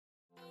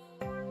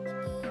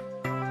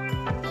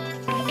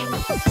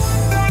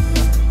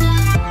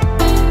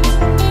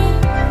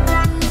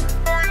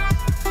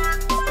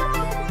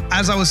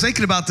as I was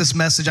thinking about this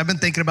message, I've been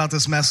thinking about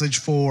this message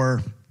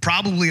for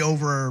probably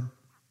over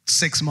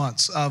 6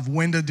 months of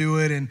when to do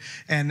it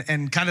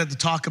and kind of to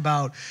talk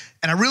about.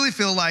 And I really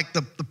feel like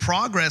the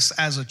progress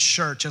as a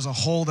church, as a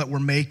whole, that we're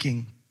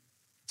making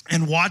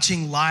and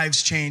watching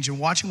lives change and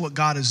watching what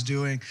God is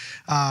doing,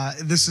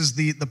 this is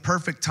the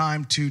perfect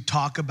time to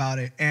talk about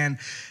it. And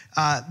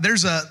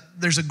there's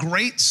a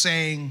great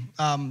saying.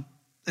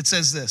 It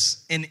says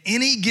this: in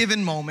any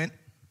given moment,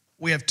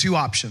 we have two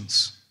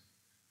options.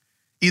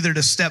 Either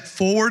to step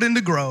forward into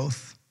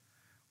growth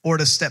or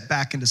to step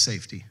back into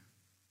safety.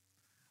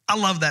 I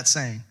love that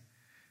saying.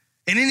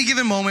 In any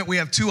given moment, we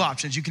have two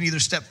options. You can either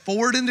step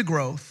forward into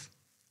growth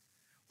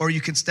or you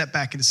can step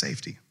back into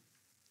safety.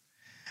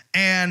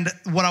 And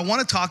what I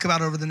want to talk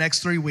about over the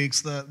next 3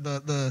 weeks,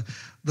 the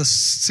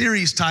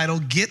series title,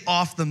 Get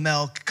Off the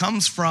Milk,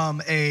 comes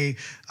from a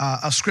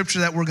scripture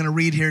that we're going to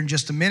read here in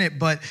just a minute.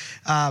 But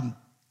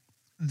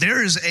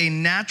there is a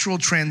natural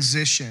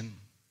transition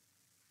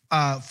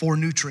for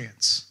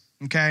nutrients,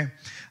 okay?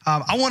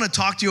 I want to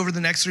talk to you over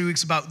the next 3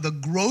 weeks about the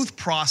growth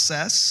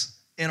process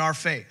in our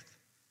faith.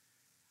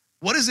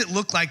 What does it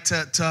look like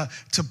to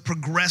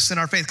progress in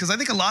our faith? Because I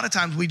think a lot of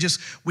times we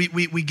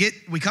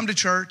come to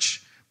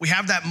church, we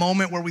have that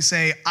moment where we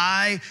say,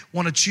 I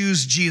want to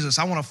choose Jesus,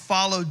 I want to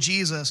follow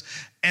Jesus,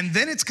 and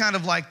then it's kind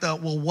of like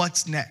well,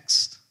 what's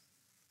next?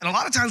 And a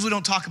lot of times we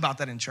don't talk about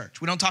that in church.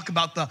 We don't talk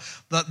about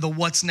the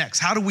what's next.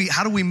 How do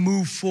we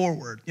move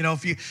forward? You know,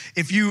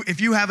 if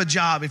you have a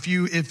job, if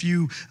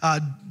you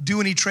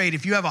do any trade,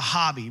 if you have a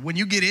hobby, when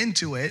you get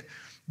into it,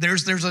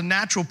 there's a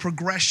natural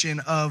progression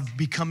of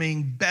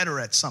becoming better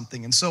at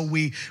something. And so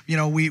we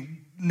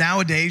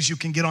nowadays you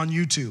can get on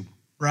YouTube,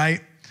 right?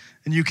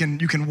 And you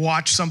can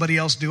watch somebody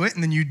else do it,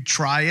 and then you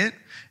try it.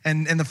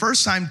 And the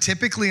first time,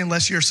 typically,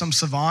 unless you're some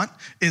savant,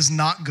 is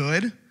not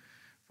good.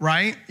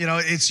 Right? You know,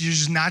 you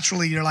just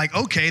naturally, you're like,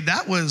 okay,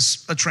 that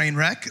was a train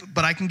wreck,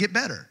 but I can get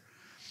better.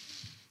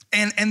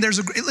 And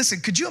listen,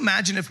 could you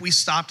imagine if we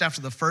stopped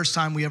after the first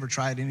time we ever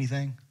tried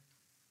anything?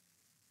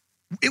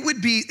 It would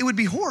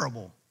be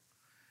horrible.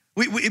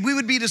 We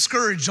would be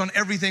discouraged on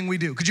everything we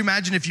do. Could you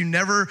imagine if you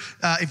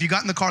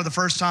got in the car the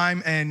first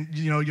time and,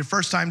 your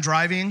first time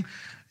driving?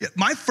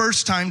 My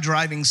first time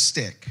driving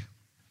stick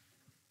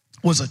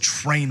was a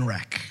train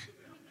wreck.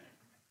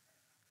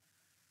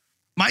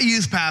 My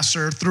youth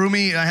pastor threw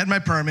me, I had my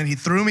permit, he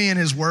threw me in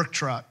his work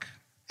truck,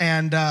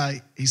 and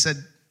he said,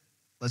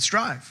 let's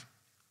drive.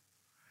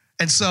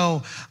 And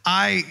so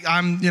I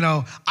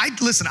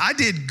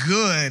did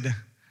good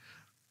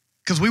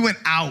because we went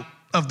out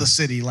of the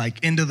city,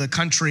 like into the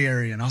country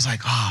area, and I was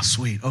like, oh,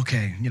 sweet,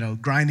 okay,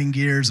 grinding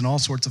gears and all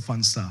sorts of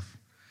fun stuff.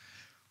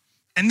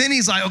 And then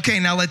he's like, okay,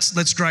 now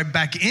let's drive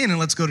back in and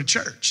let's go to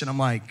church. And I'm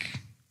like,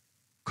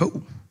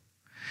 cool.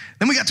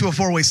 Then we got to a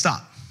 4-way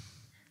stop.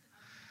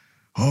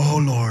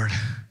 Oh, Lord.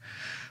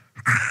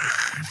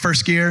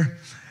 First gear.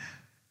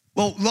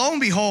 Well, lo and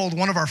behold,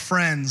 one of our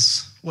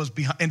friends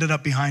ended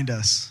up behind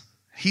us.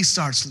 He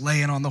starts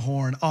laying on the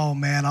horn. Oh,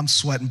 man, I'm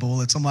sweating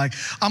bullets. I'm like,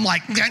 I'm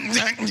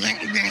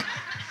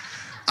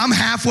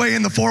halfway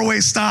in the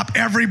 4-way stop.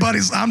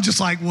 I'm just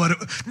like, what?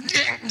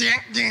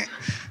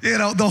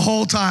 The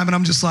whole time. And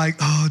I'm just like,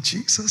 oh,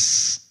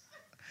 Jesus.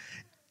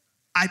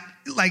 I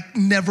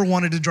never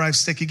wanted to drive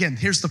stick again.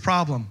 Here's the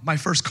problem. My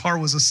first car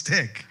was a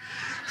stick.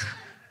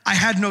 I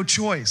had no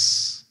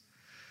choice.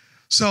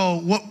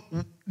 So what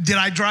did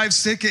I drive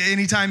stick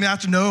anytime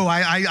after? No,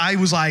 I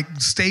was like,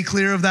 stay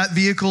clear of that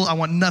vehicle. I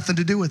want nothing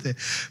to do with it.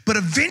 But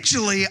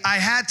eventually I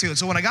had to. And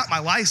so when I got my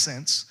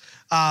license,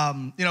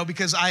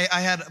 because I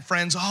had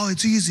friends, oh,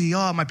 it's easy.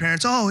 Oh, my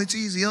parents, oh, it's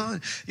easy. Oh,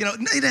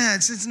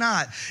 it's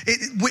not.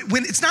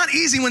 When it's not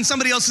easy when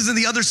somebody else is in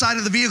the other side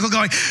of the vehicle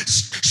going,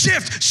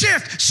 shift,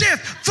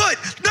 foot,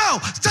 no,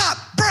 stop,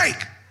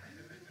 brake.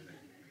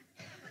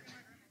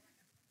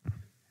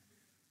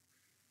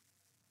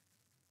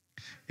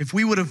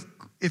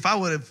 If I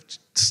would have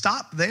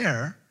stopped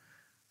there,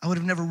 I would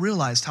have never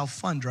realized how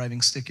fun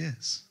driving stick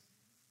is.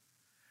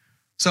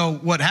 So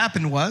what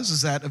happened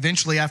is that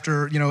eventually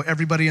after,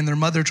 everybody and their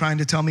mother trying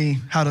to tell me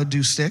how to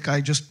do stick,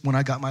 when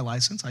I got my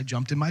license, I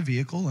jumped in my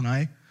vehicle and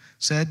I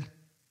said,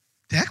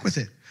 to heck with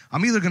it.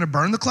 I'm either going to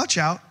burn the clutch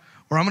out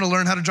or I'm going to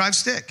learn how to drive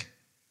stick.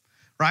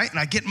 Right? And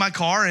I get in my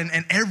car, and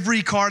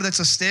every car that's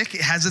a stick,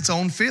 it has its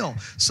own feel.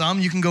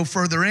 Some you can go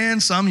further in,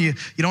 some you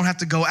don't have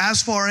to go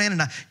as far in,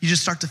 and you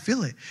just start to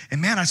feel it.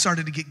 And man, I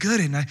started to get good,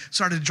 and I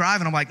started to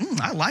drive, and I'm like,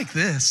 I like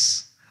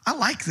this.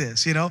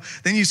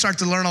 Then you start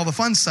to learn all the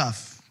fun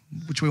stuff,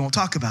 which we won't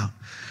talk about.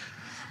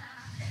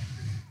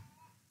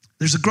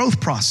 There's a growth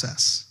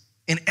process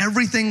in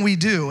everything we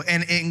do,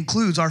 and it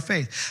includes our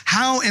faith.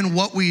 How and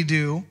what we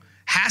do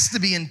has to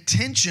be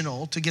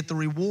intentional to get the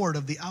reward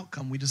of the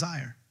outcome we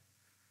desire.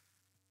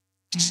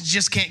 You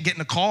just can't get in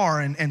a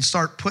car and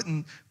start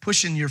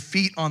pushing your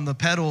feet on the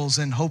pedals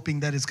and hoping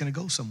that it's going to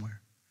go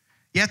somewhere.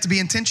 You have to be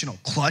intentional.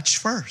 Clutch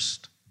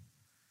first.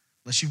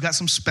 Unless you've got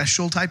some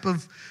special type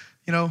of,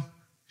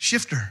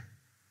 shifter.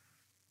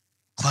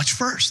 Clutch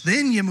first.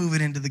 Then you move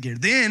it into the gear.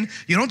 Then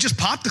you don't just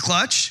pop the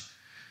clutch.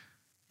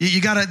 You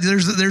gotta,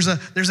 there's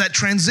that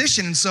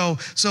transition. And so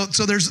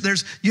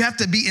there's, you have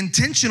to be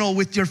intentional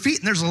with your feet.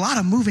 And there's a lot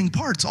of moving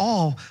parts.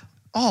 All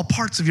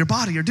parts of your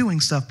body are doing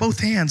stuff, both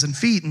hands and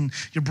feet, and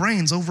your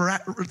brain's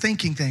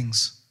overthinking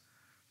things.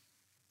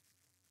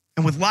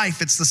 And with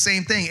life, it's the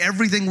same thing.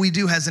 Everything we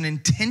do has an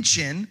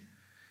intention,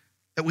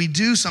 that we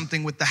do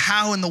something with. The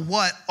how and the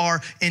what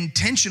are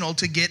intentional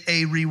to get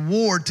a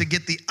reward, to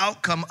get the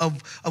outcome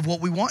of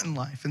what we want in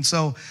life. And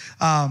so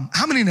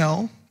how many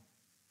know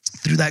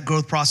through that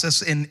growth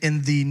process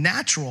in the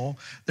natural,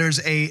 there's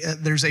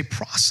a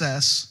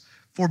process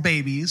for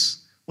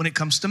babies when it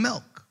comes to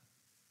milk?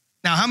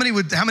 Now, how many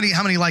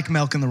like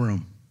milk in the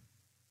room?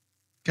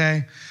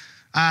 Okay.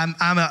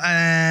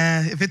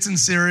 If it's in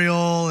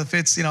cereal, if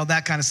it's,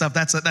 that kind of stuff,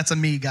 that's a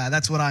me guy.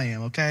 That's what I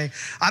am. Okay.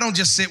 I don't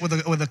just sit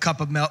with a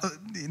cup of milk.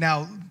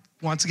 Now,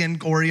 once again,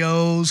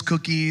 Oreos,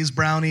 cookies,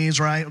 brownies,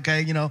 right?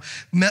 Okay.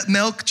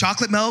 Milk,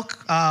 chocolate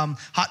milk,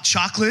 hot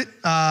chocolate.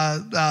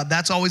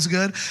 That's always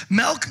good.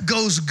 Milk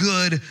goes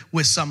good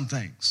with some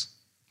things.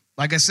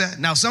 Like I said,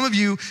 now some of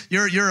you're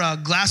a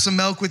glass of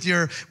milk with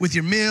your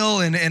meal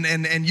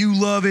and you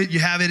love it. You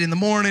have it in the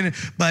morning.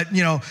 But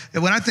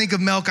when I think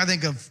of milk, I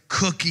think of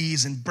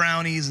cookies and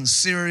brownies and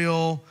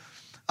cereal.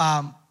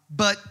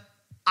 But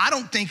I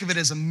don't think of it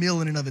as a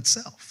meal in and of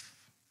itself.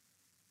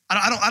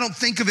 I don't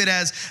think of it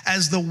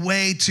as the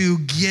way to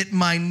get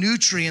my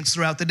nutrients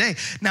throughout the day.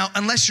 Now,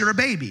 unless you're a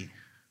baby,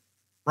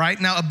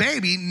 right? Now, a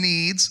baby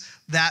needs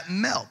that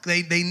milk.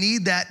 They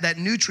need that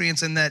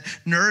nutrients and that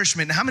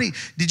nourishment.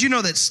 Did you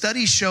know that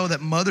studies show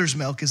that mother's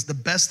milk is the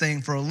best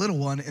thing for a little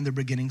one in the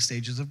beginning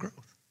stages of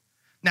growth?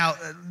 Now,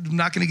 I'm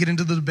not going to get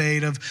into the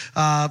debate of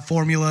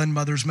formula and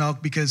mother's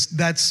milk, because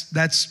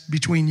that's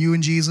between you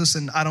and Jesus,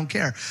 and I don't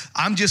care.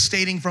 I'm just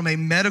stating from a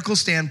medical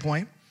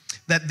standpoint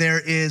that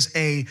there is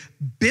a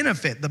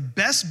benefit. The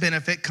best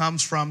benefit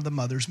comes from the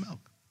mother's milk.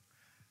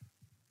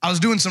 I was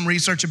doing some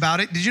research about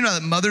it. Did you know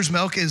that mother's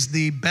milk is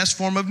the best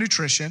form of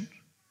nutrition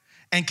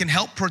and can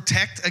help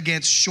protect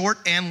against short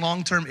and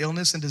long-term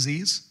illness and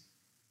disease?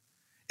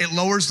 It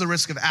lowers the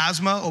risk of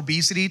asthma,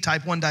 obesity,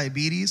 type 1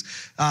 diabetes,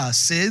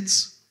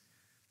 SIDS.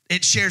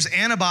 It shares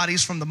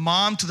antibodies from the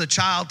mom to the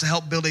child to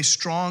help build a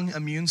strong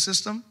immune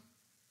system.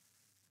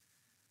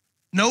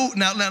 Now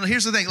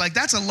here's the thing,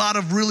 that's a lot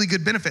of really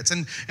good benefits.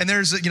 And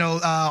there's,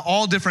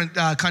 all different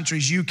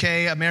countries,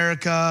 UK,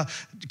 America,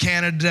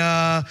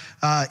 Canada,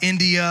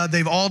 India,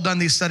 they've all done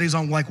these studies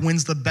on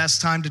when's the best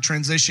time to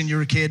transition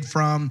your kid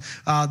from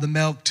the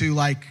milk to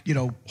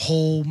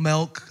whole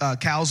milk,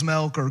 cow's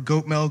milk or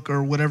goat milk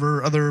or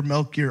whatever other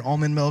milk, your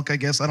almond milk, I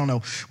guess, I don't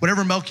know,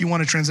 whatever milk you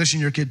want to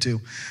transition your kid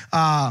to.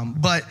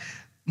 But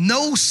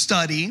no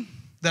study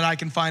that I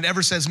can find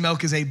ever says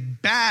milk is a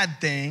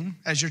bad thing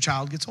as your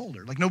child gets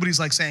older.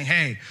 Nobody's saying,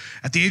 hey,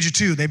 at the age of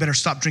 2, they better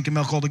stop drinking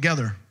milk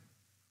altogether.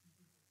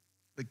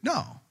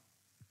 No.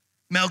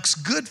 Milk's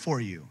good for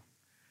you,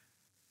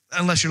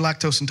 unless you're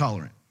lactose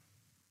intolerant.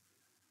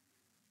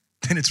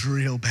 Then it's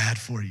real bad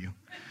for you.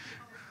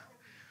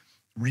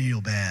 Real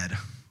bad.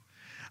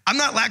 I'm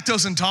not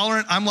lactose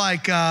intolerant. I'm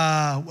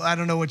I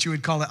don't know what you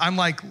would call it. I'm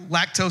like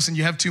lactose and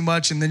you have too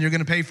much and then you're going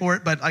to pay for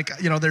it. But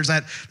there's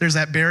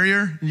that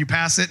barrier and you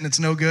pass it and it's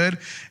no good.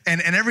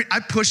 And I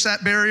push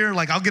that barrier.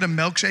 I'll get a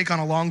milkshake on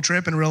a long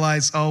trip and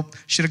realize, oh,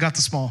 should have got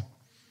the small.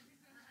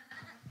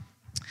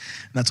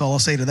 And that's all I'll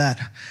say to that.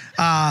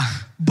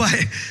 But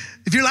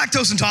if you're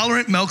lactose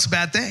intolerant, milk's a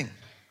bad thing.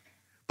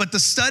 But the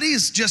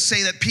studies just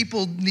say that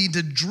people need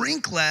to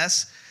drink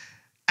less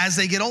as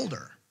they get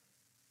older.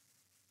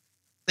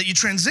 That you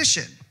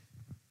transition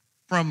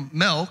from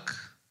milk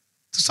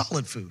to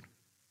solid food.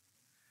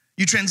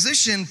 You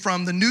transition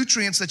from the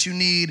nutrients that you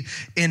need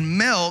in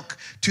milk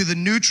to the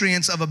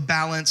nutrients of a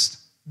balanced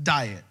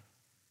diet.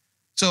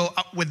 So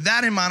with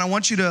that in mind, I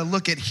want you to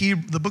look at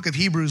the book of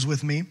Hebrews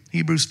with me,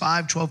 Hebrews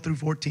 5:12 through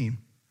 14.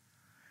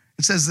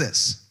 It says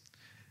this: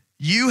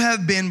 you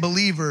have been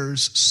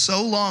believers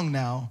so long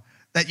now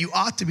that you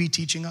ought to be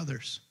teaching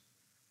others.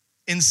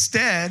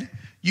 Instead,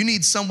 you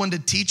need someone to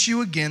teach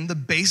you again the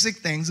basic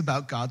things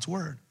about God's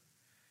word.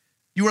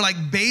 You are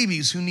like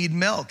babies who need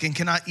milk and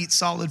cannot eat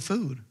solid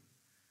food.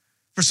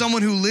 For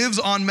someone who lives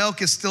on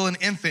milk is still an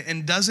infant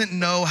and doesn't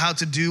know how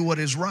to do what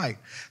is right.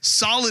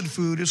 Solid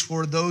food is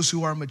for those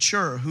who are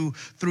mature, who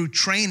through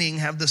training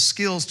have the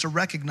skills to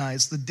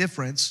recognize the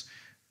difference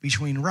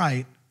between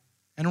right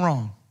and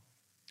wrong.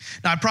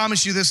 Now, I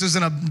promise you this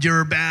isn't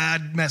your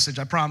bad message,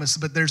 I promise.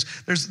 But there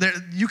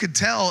you could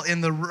tell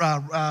in the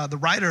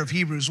writer of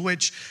Hebrews,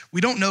 which we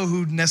don't know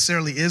who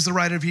necessarily is the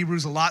writer of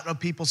Hebrews. A lot of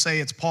people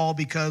say it's Paul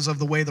because of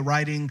the way the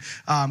writing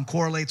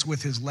correlates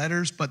with his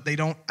letters, but they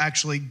don't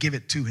actually give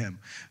it to him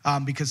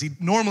because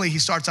he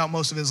starts out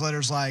most of his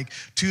letters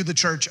to the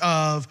church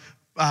of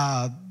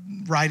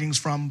writings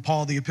from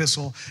Paul the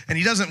epistle, and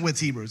he doesn't with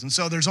Hebrews. And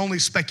so there's only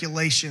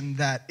speculation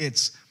that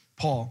it's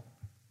Paul.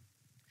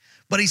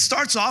 But he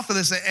starts off with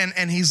this,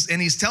 and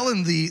he's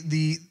telling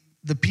the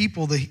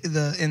people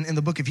in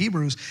the book of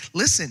Hebrews,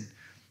 listen,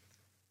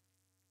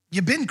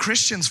 you've been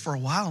Christians for a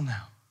while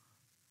now.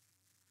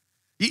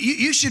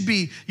 You should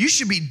be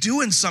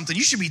doing something.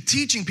 You should be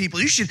teaching people.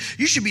 You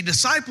should be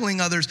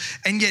discipling others.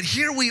 And yet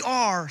here we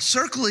are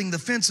circling the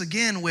fence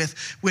again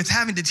with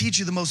having to teach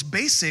you the most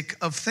basic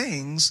of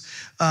things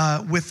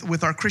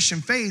with our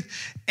Christian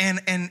faith.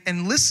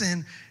 And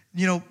listen,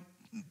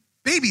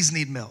 babies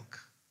need milk.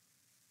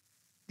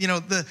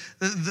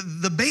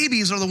 The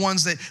babies are the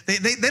ones that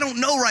they don't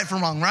know right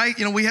from wrong, right?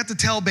 We have to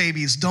tell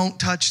babies, don't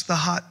touch the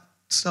hot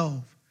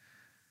stove.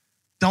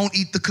 Don't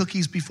eat the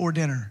cookies before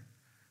dinner.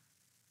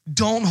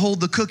 Don't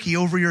hold the cookie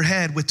over your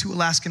head with 2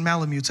 Alaskan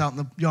Malamutes out in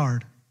the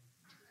yard.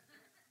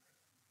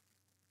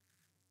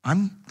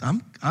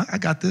 I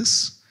got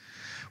this.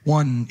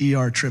 1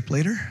 ER trip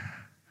later,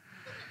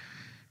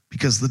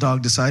 because the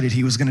dog decided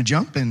he was going to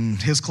jump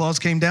and his claws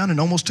came down and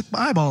almost took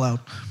my eyeball out.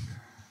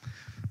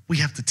 We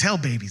have to tell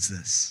babies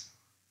this.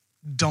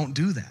 Don't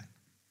do that.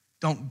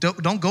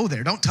 Don't go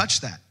there. Don't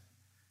touch that.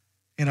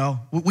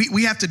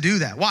 We have to do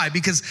that. Why?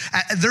 Because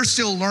they're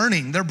still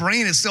learning. Their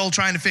brain is still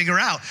trying to figure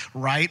out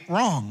right,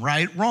 wrong,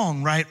 right,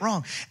 wrong, right,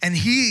 wrong. And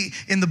he,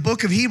 in the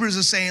book of Hebrews,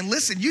 is saying,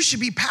 listen, you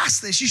should be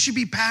past this. You should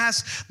be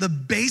past the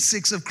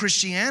basics of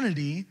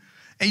Christianity,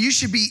 and you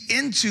should be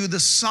into the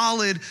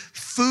solid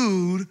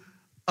food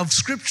of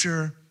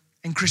Scripture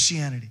and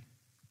Christianity.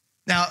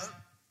 Now,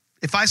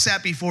 if I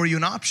sat before you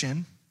an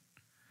option,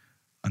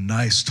 a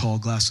nice tall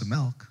glass of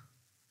milk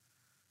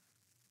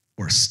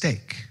or a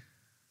steak,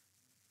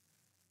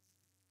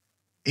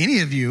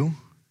 any of you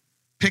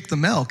pick the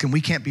milk and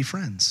we can't be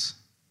friends.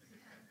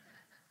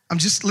 I'm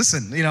just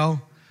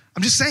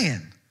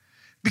saying.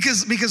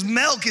 Because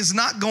milk is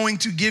not going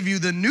to give you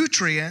the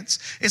nutrients.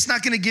 It's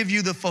not going to give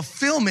you the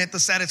fulfillment, the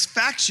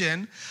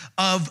satisfaction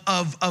of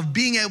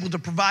being able to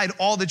provide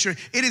all that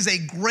it is a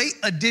great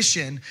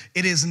addition.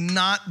 It is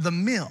not the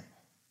meal.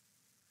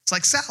 It's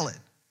like salad.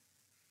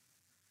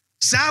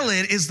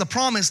 Salad is the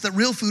promise that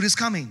real food is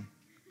coming.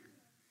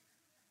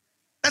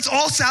 That's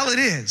all salad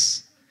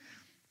is.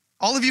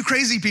 All of you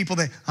crazy people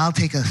that, I'll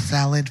take a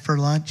salad for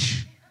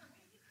lunch.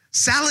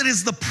 Salad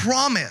is the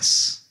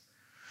promise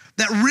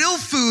that real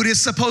food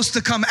is supposed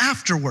to come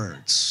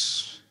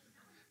afterwards.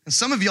 And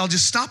some of y'all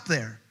just stop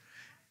there.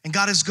 And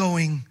God is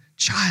going,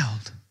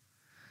 child,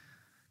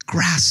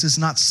 grass is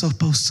not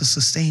supposed to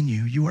sustain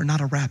you. You are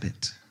not a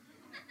rabbit.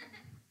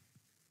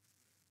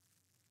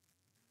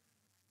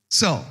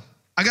 So,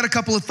 I got a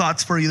couple of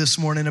thoughts for you this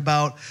morning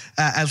about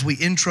as we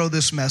intro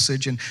this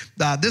message. And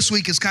this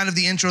week is kind of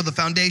the intro, the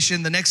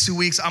foundation. The next 2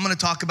 weeks, I'm going to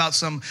talk about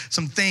some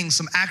things,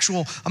 I'm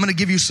going to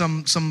give you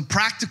some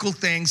practical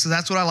things. So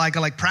that's what I like.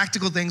 I like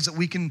practical things that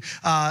we can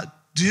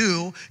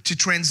do to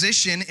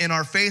transition in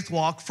our faith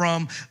walk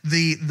from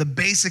the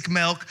basic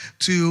milk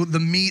to the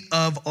meat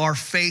of our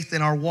faith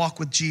and our walk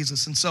with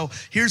Jesus. And so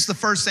here's the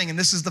first thing, and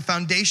this is the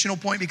foundational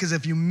point, because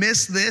if you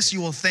miss this,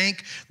 you will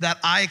think that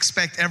I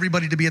expect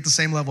everybody to be at the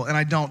same level, and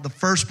I don't. The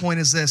first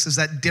point is this, is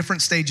that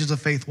different stages of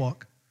faith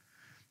walk.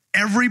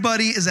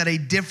 Everybody is at a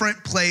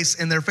different place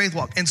in their faith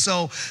walk. And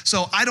so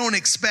I don't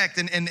expect,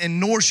 and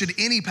nor should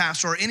any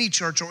pastor or any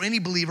church or any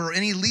believer or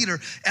any leader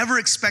ever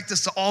expect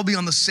us to all be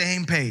on the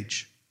same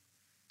page.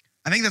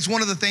 I think that's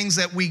one of the things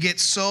that we get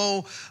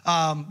so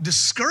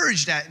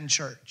discouraged at in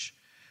church,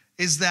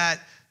 is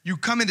that you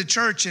come into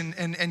church and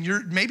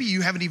maybe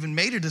you haven't even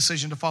made a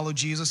decision to follow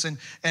Jesus, and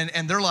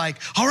they're like,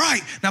 all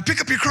right, now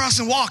pick up your cross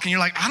and walk. And you're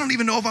like, I don't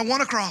even know if I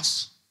want a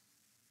cross.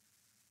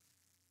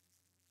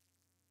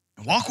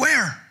 And walk where?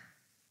 Where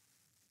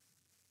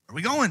are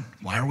we going?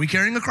 Why are we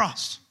carrying a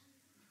cross?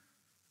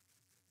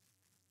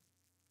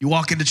 You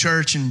walk into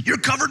church and you're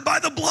covered by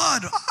the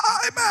blood.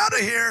 I'm out of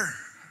here.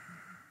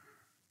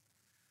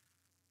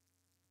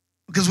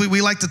 Because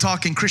we like to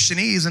talk in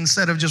Christianese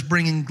instead of just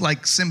bringing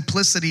like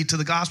simplicity to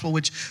the gospel,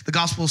 which the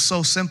gospel is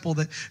so simple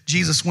that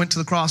Jesus went to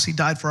the cross, he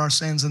died for our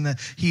sins, and that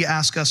he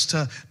asked us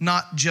to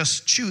not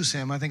just choose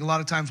him. I think a lot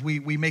of times we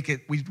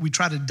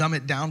try to dumb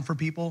it down for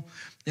people.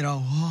 Do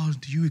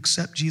you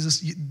accept Jesus?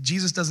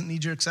 Jesus doesn't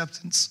need your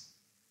acceptance.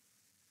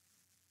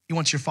 He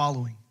wants your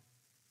following.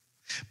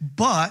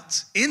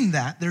 But in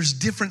that, there's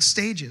different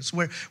stages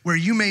where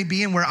you may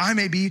be and where I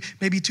may be,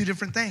 maybe 2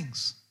 different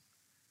things,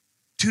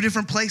 2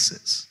 different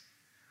places.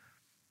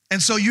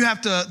 And so you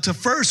have to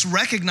first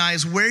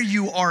recognize where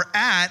you are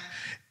at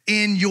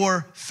in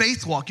your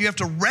faith walk. You have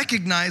to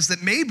recognize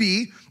that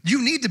maybe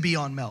you need to be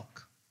on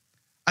milk.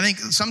 I think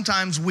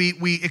sometimes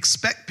we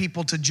expect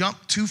people to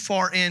jump too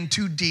far in,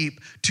 too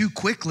deep, too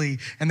quickly,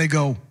 and they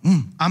go,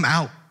 I'm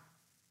out.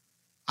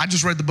 I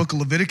just read the book of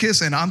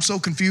Leviticus, and I'm so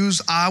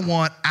confused, I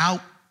want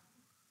out.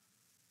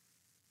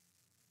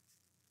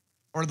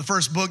 Or the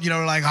first book,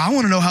 like, I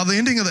want to know how the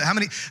ending of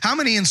how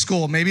many in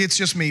school, maybe it's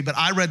just me, but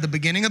I read the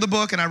beginning of the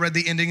book and I read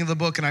the ending of the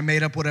book and I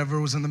made up whatever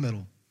was in the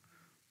middle.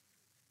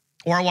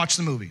 Or I watched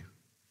the movie,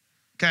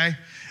 okay?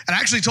 And I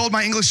actually told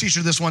my English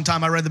teacher this one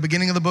time. I read the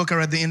beginning of the book, I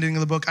read the ending of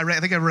the book. I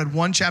think I read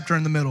 1 chapter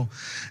in the middle.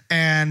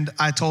 And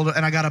I told her,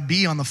 and I got a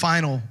B on the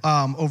final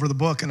over the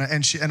book. And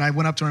I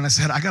went up to her and I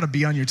said, I got a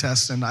B on your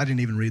test, and I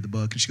didn't even read the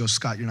book. And she goes,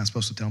 Scott, you're not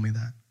supposed to tell me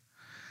that.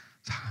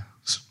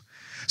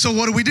 So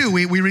what do?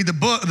 We read the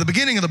book, the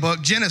beginning of the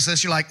book,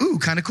 Genesis. You're like, ooh,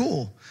 kind of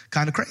cool,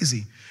 kind of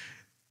crazy.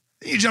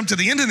 Then you jump to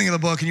the ending of the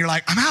book and you're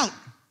like, I'm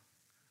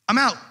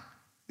out.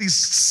 These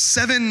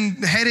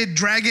 7-headed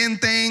dragon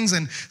things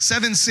and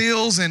 7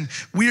 seals and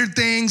weird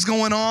things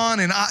going on,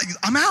 and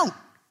I'm out.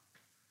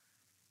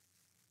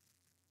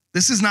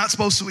 This is not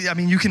supposed to be, I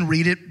mean, you can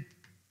read it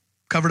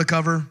cover to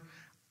cover.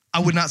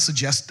 I would not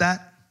suggest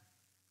that.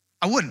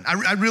 I wouldn't.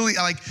 I really,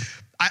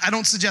 I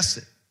don't suggest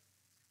it.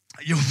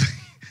 You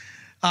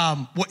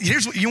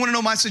want to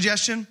know my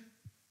suggestion?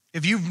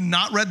 If you've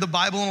not read the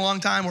Bible in a long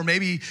time, or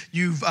maybe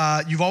you've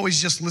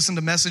always just listened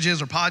to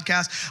messages or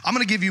podcasts, I'm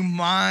going to give you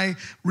my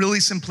really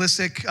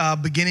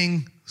simplistic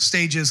beginning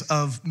stages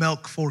of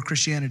milk for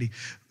Christianity.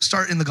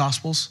 Start in the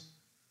Gospels.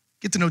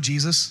 Get to know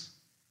Jesus.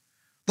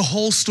 The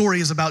whole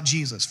story is about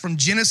Jesus. From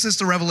Genesis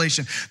to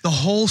Revelation, the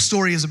whole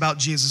story is about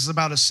Jesus. It's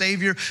about a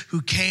Savior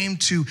who came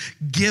to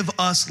give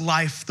us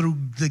life through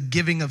the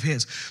giving of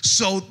his.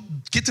 So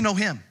get to know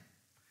him.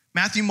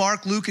 Matthew,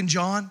 Mark, Luke, and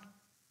John.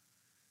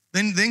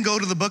 Then go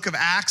to the book of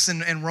Acts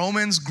and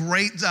Romans,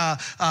 great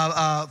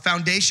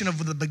foundation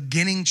of the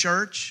beginning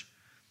church.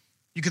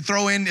 You could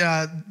throw in,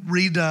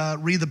 read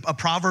a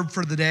proverb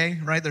for the day,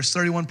 right? There's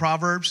 31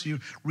 proverbs. You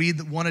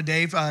read one a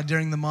day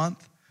during the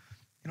month.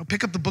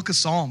 Pick up the book of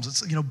Psalms.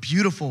 It's,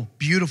 beautiful,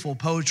 beautiful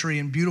poetry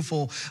and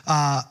beautiful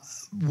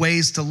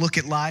ways to look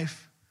at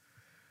life.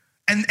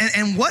 And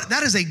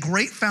that is a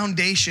great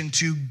foundation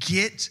to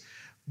get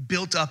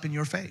built up in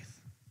your faith.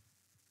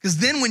 Because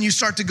then when you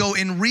start to go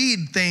and read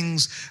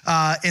things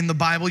in the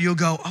Bible, you'll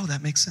go, oh,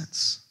 that makes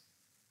sense.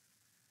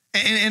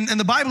 And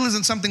the Bible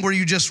isn't something where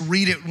you just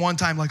read it one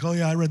time, like, oh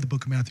yeah, I read the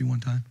book of Matthew one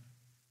time.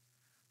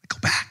 Go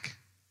back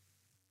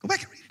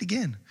and read it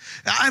again.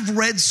 I've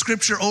read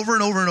scripture over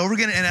and over and over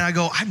again, and I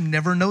go, I've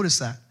never noticed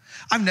that.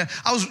 I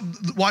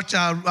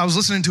was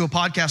listening to a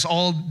podcast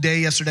all day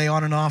yesterday,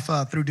 on and off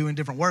through doing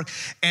different work,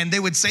 and they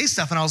would say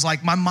stuff, and I was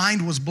like, my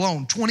mind was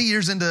blown. 20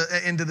 years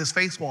into this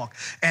faith walk,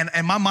 and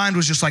my mind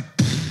was just like,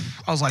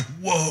 I was like,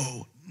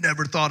 whoa,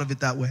 never thought of it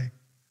that way.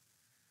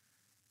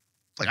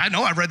 Like, I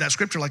know I've read that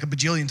scripture like a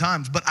bajillion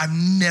times, but I've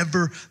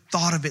never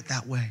thought of it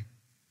that way.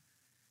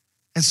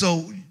 And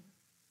so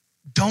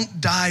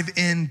don't dive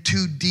in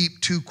too deep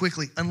too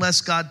quickly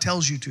unless God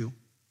tells you to. I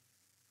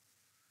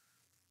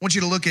want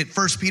you to look at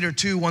 1 Peter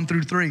 2, 1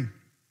 through 3. It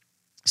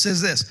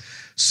says this,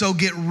 so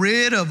get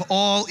rid of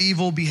all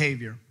evil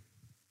behavior.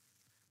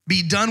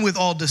 Be done with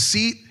all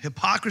deceit,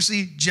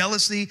 hypocrisy,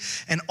 jealousy,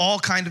 and all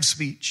kind of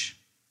speech.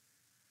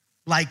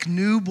 Like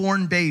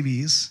newborn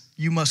babies,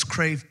 you must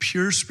crave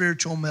pure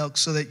spiritual milk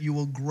so that you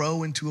will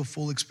grow into a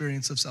full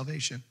experience of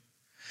salvation.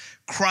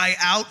 Cry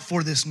out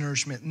for this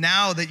nourishment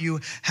now that you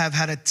have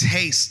had a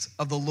taste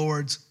of the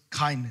Lord's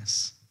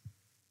kindness.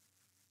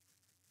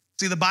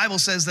 See, the Bible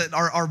says that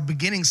our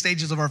beginning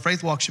stages of our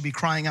faith walk should be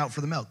crying out for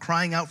the milk,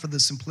 crying out for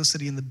the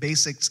simplicity and the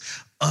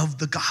basics of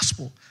the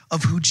gospel,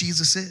 of who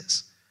Jesus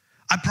is.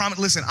 I promise,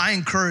 listen, I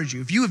encourage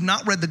you, if you have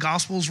not read the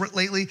Gospels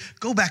lately,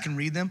 go back and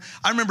read them.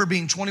 I remember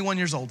being 21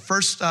 years old,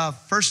 first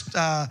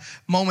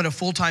moment of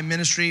full-time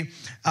ministry.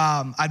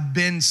 I'd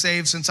been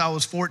saved since I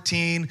was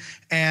 14,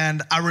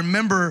 and I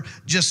remember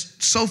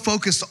just so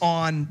focused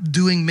on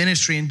doing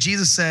ministry, and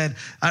Jesus said,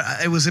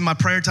 it was in my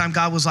prayer time,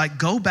 God was like,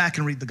 go back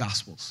and read the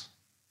Gospels.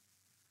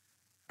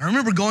 I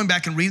remember going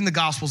back and reading the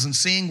Gospels and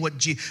seeing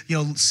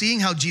seeing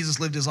how Jesus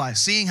lived his life,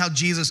 seeing how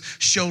Jesus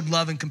showed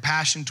love and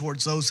compassion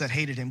towards those that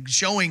hated him,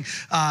 showing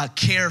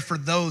care for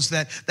those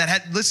that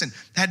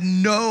had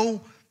no.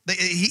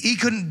 He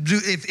couldn't do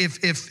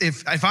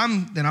if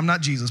I'm, and I'm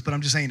not Jesus, but I'm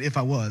just saying if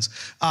I was,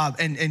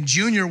 and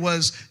Junior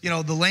was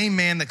the lame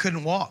man that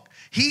couldn't walk.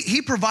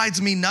 He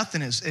provides me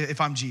nothing if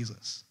I'm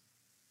Jesus.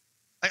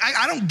 Like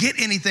I don't get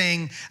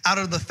anything out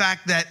of the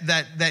fact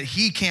that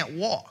he can't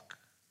walk.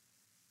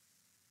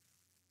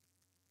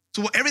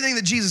 So everything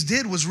that Jesus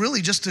did was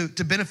really just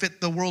to benefit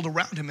the world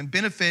around him and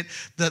benefit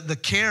the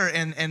care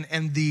and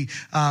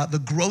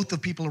the growth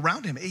of people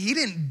around him. He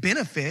didn't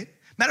benefit.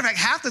 Matter of fact,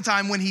 half the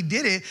time when he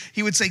did it,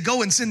 he would say,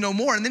 go and sin no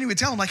more. And then he would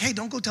tell them, like, hey,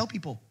 don't go tell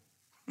people.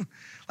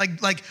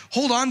 like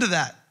hold on to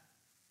that.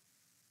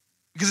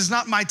 Because it's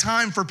not my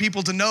time for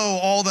people to know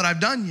all that I've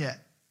done yet.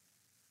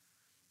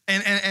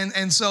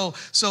 And so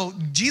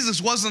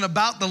Jesus wasn't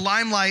about the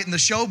limelight and the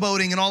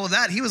showboating and all of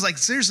that. He was like,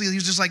 seriously, he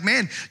was just like,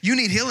 man, you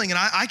need healing and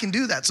I can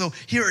do that. So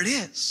here it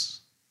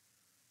is.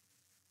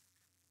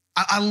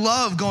 I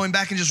love going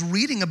back and just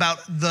reading about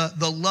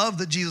the love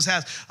that Jesus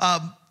has.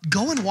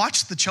 Go and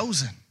watch The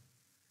Chosen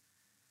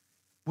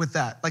with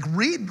that. Like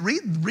read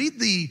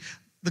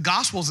the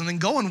Gospels and then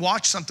go and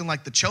watch something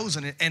like The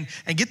Chosen and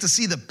get to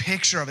see the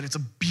picture of it. It's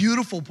a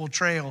beautiful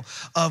portrayal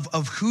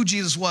of who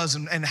Jesus was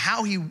and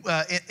how he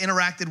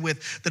interacted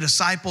with the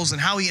disciples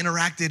and how he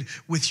interacted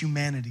with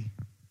humanity.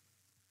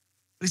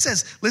 But he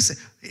says, listen,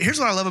 here's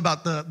what I love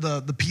about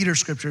the Peter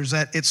scriptures,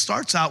 that it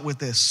starts out with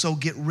this, so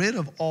get rid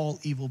of all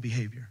evil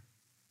behavior.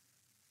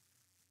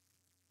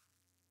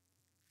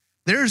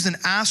 There's an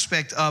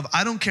aspect of,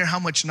 I don't care how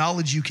much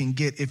knowledge you can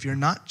get if you're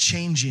not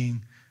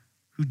changing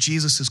who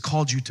Jesus has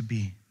called you to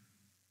be.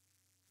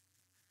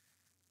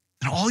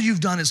 And all you've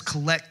done is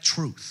collect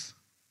truth,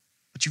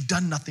 but you've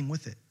done nothing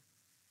with it.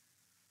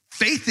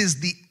 Faith is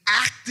the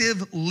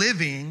active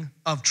living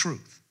of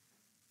truth.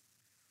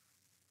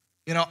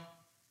 You know,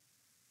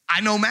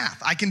 I know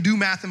math. I can do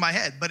math in my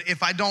head, but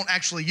if I don't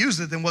actually use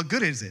it, then what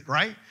good is it,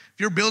 right? If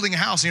you're building a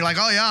house and you're like,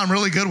 oh yeah, I'm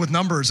really good with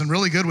numbers and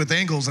really good with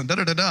angles and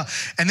da-da-da-da,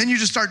 and then you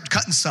just start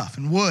cutting stuff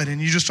and wood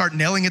and you just start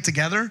nailing it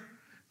together,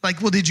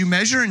 like, well, did you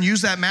measure and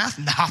use that math?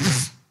 No,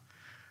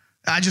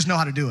 I just know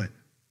how to do it.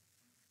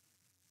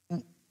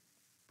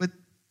 But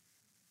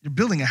you're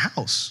building a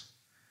house.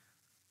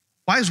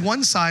 Why is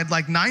one side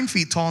like 9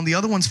 feet tall and the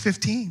other one's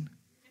 15?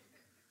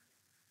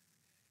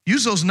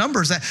 Use those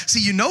numbers. See,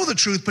 you know the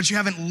truth, but you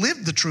haven't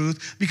lived the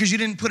truth because you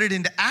didn't put it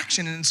into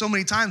action. And so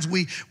many times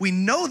we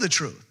know the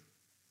truth.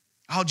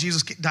 Oh,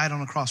 Jesus died on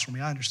the cross for me.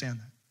 I understand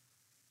that.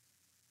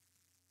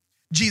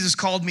 Jesus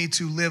called me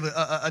to live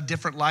a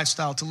different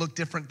lifestyle, to look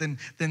different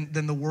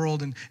than the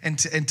world and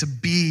to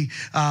be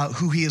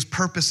who he has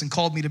purposed and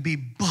called me to be.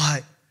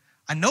 But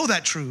I know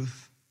that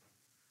truth,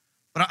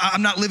 but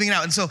I'm not living it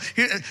out. And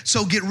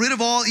so get rid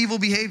of all evil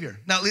behavior.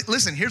 Now,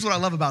 listen, here's what I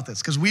love about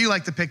this, because we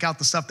like to pick out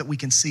the stuff that we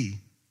can see.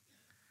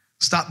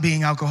 Stop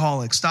being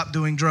alcoholic. Stop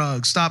doing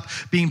drugs. Stop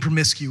being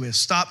promiscuous.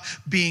 Stop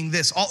being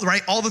this.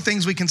 All the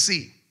things we can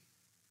see.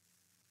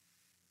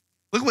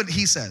 Look what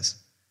he says.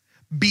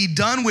 Be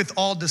done with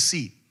all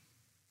deceit,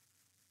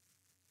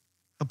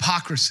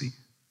 hypocrisy,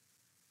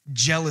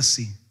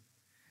 jealousy,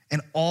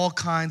 and all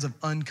kinds of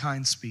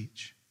unkind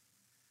speech.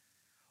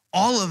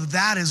 All of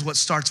that is what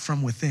starts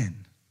from within.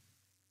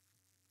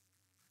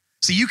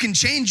 So you can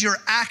change your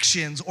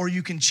actions, or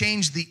you can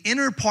change the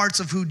inner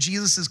parts of who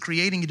Jesus is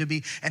creating you to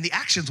be, and the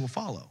actions will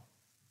follow.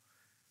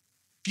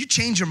 If you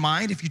change your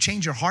mind, if you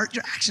change your heart,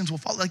 your actions will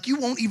follow. Like, you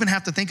won't even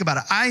have to think about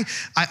it.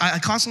 I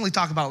constantly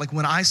talk about, like,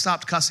 when I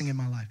stopped cussing in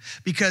my life,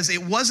 because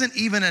it wasn't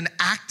even an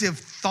active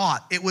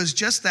thought. It was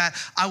just that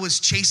I was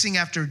chasing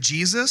after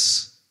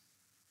Jesus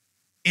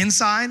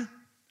inside,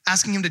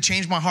 asking him to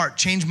change my heart,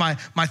 change my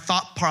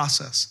thought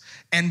process.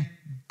 And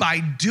by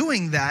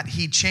doing that,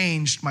 he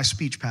changed my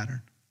speech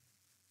pattern.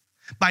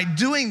 By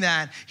doing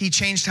that, he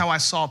changed how I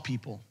saw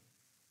people.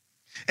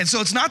 And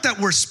so it's not that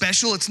we're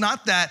special. It's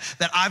not that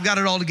I've got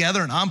it all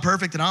together and I'm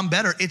perfect and I'm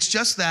better. It's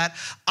just that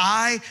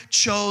I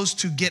chose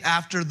to get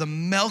after the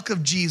milk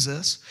of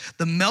Jesus,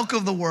 the milk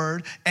of the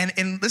word. And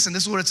listen,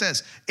 this is what it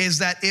says, is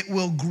that it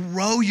will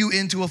grow you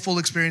into a full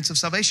experience of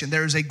salvation.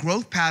 There is a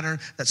growth pattern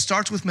that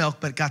starts with milk,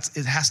 but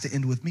it has to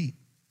end with meat.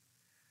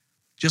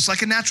 Just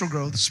like a natural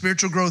growth,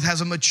 spiritual growth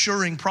has a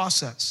maturing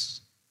process.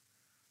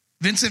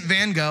 Vincent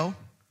van Gogh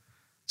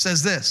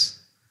says this.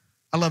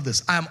 I love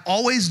this. I am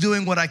always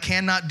doing what I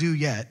cannot do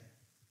yet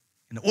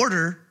in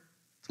order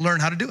to learn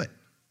how to do it.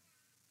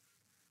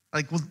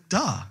 Like, well,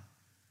 duh.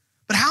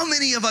 But how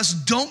many of us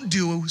don't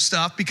do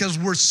stuff because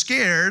we're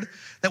scared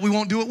that we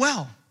won't do it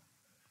well?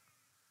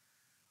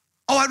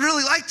 Oh, I'd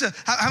really like to.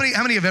 How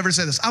many have ever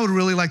said this? I would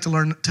really like to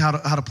learn how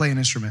to play an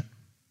instrument.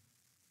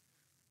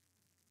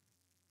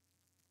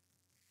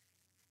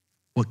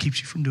 What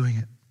keeps you from doing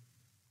it?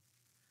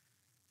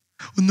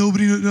 Well,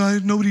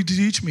 nobody to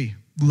teach me.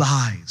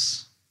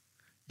 Lies.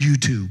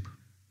 YouTube.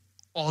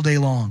 All day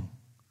long.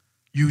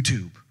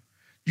 YouTube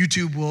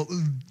will,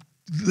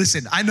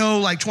 listen, I know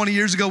like 20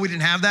 years ago we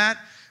didn't have that,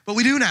 but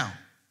we do now.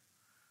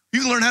 You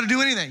can learn how to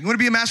do anything. You want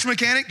to be a master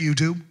mechanic?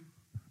 YouTube.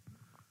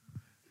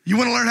 You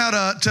want to learn how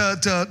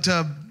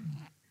to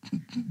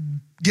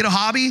get a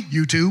hobby?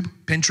 YouTube,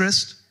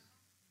 Pinterest.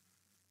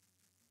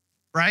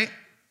 Right?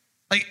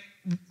 Like,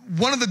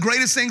 one of the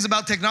greatest things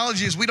about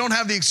technology is we don't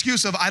have the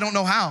excuse of, I don't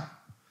know how.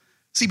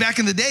 See, back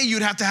in the day,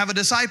 you'd have to have a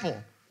disciple,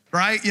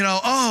 right? You know,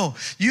 oh,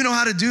 you know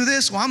how to do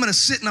this? Well, I'm going to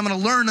sit and I'm going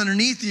to learn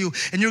underneath you,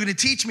 and you're going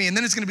to teach me, and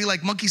then it's going to be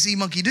like monkey see,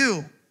 monkey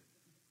do.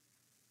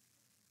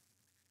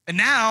 And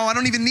now I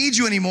don't even need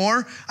you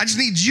anymore. I just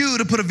need you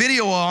to put a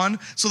video on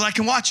so that I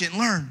can watch it and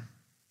learn.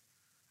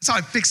 That's how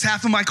I fixed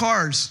half of my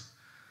cars.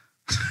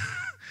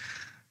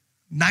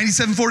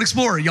 97 Ford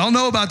Explorer. Y'all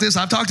know about this.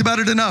 I've talked about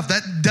it enough.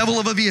 That devil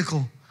of a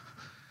vehicle.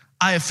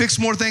 I have fixed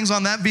more things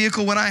on that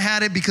vehicle when I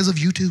had it because of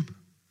YouTube.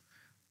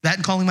 That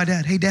and calling my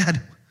dad. Hey,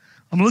 Dad,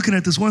 I'm looking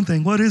at this one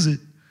thing. What is it?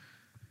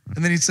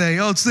 And then he'd say,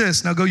 oh, it's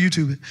this. Now go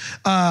YouTube it.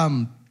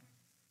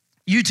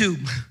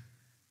 YouTube.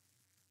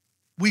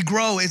 We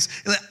grow.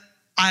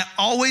 I'm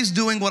always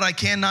doing what I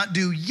cannot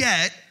do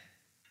yet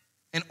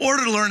in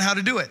order to learn how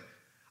to do it.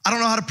 I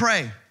don't know how to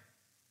pray.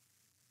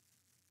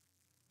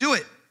 Do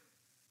it.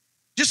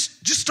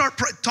 Just start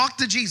praying. Talk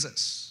to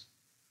Jesus.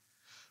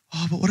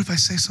 Oh, but what if I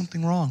say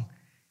something wrong?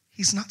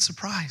 He's not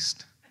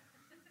surprised.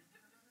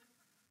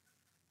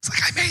 It's like,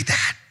 I made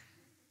that.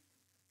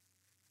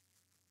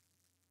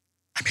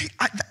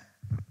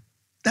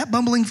 That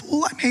bumbling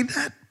fool, I made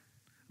that.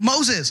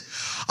 Moses,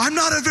 I'm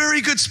not a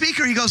very good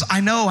speaker. He goes,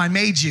 I know, I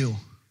made you.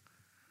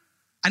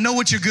 I know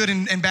what you're good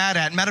and bad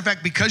at. Matter of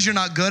fact, because you're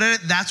not good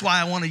at it, that's why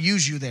I want to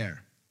use you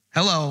there.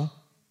 Hello.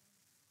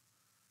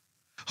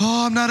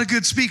 Oh, I'm not a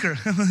good speaker.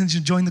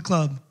 Join the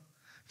club.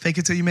 Fake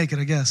it till you make it,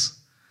 I guess.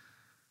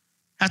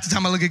 Half the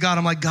time I look at God,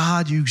 I'm like,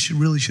 God, you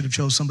really should have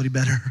chose somebody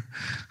better.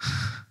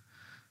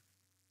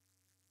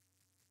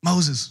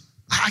 Moses,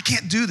 I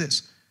can't do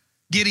this.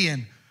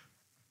 Gideon.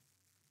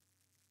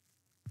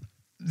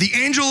 The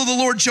angel of the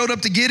Lord showed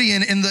up to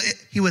Gideon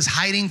he was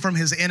hiding from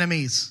his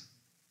enemies.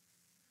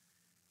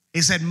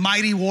 He said,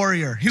 mighty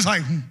warrior. He's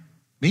like,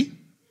 me?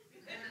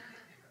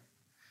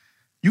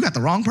 You got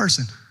the wrong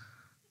person.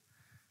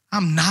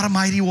 I'm not a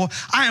mighty warrior.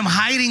 I am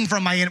hiding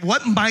from my enemy.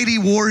 What mighty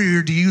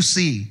warrior do you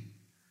see?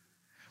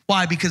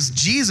 Why? Because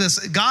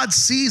God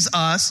sees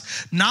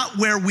us not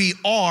where we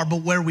are,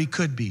 but where we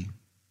could be.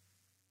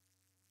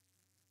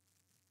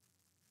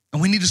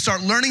 And we need to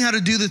start learning how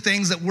to do the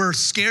things that we're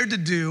scared to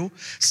do,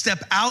 step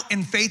out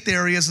in faith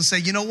areas and say,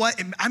 you know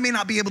what? I may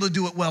not be able to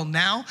do it well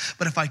now,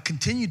 but if I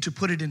continue to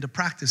put it into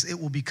practice, it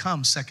will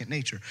become second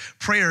nature.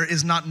 Prayer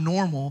is not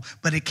normal,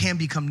 but it can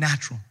become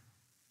natural.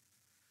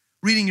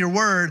 Reading your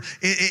word,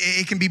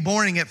 it can be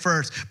boring at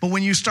first, but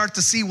when you start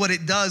to see what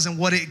it does and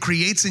what it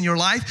creates in your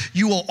life,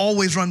 you will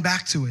always run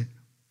back to it.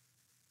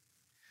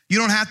 You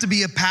don't have to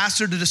be a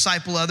pastor to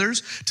disciple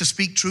others, to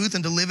speak truth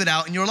and to live it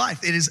out in your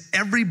life. It is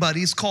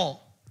everybody's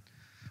call.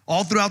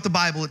 All throughout the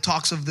Bible, it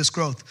talks of this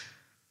growth.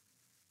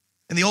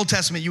 In the Old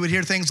Testament, you would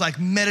hear things like,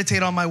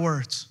 meditate on my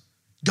words.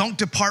 Don't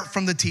depart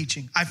from the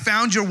teaching. I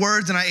found your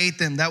words and I ate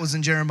them. That was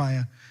in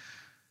Jeremiah.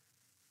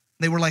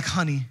 They were like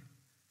honey.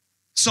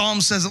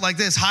 Psalm says it like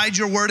this, hide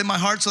your word in my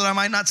heart so that I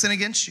might not sin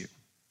against you.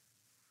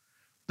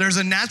 There's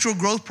a natural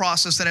growth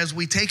process that as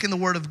we take in the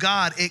word of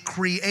God, it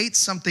creates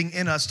something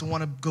in us to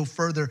want to go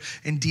further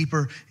and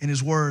deeper in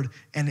his word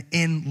and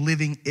in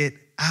living it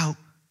out.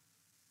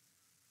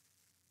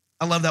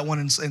 I love that one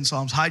in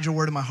Psalms, hide your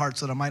word in my heart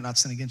so that I might not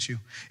sin against you.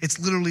 It's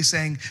literally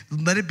saying,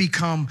 let it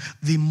become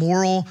the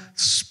moral,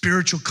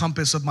 spiritual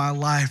compass of my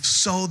life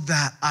so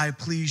that I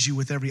please you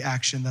with every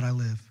action that I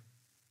live.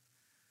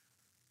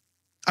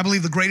 I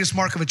believe the greatest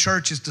mark of a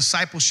church is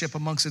discipleship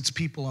amongst its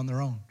people on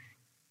their own.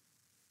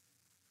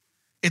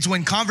 It's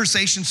when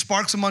conversation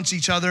sparks amongst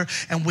each other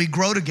and we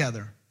grow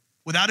together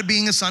without it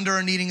being asunder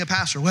or needing a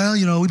pastor.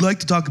 Well, we'd like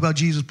to talk about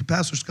Jesus, but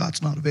Pastor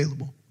Scott's not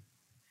available.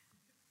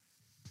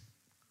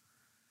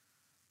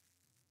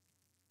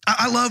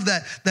 I love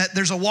that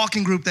there's a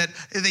walking group that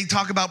they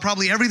talk about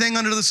probably everything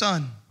under the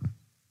sun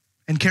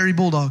and carry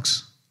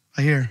bulldogs,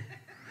 I hear.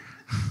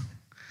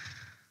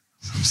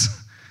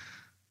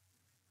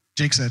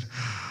 Jake said,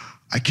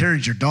 I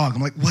carried your dog.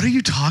 I'm like, what are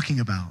you talking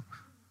about?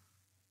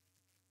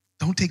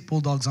 Don't take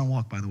bulldogs on a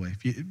walk, by the way.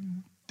 If you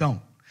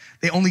don't.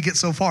 They only get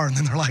so far and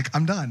then they're like,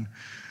 I'm done.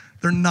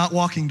 They're not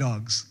walking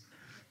dogs.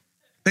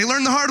 They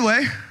learn the hard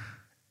way.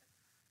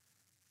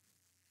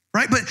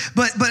 Right? But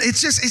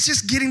it's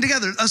just getting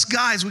together. Us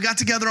guys, we got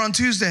together on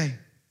Tuesday.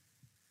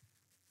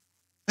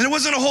 And it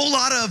wasn't a whole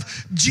lot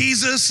of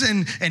Jesus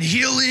and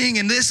healing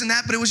and this and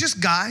that, but it was just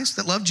guys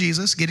that love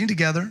Jesus getting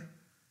together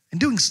and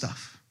doing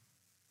stuff.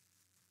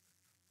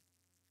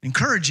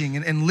 Encouraging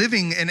and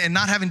living and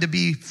not having to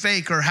be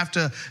fake or have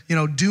to,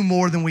 do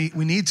more than we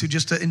need to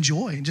just to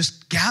enjoy and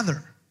just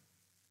gather.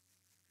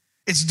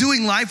 It's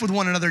doing life with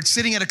one another. It's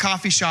sitting at a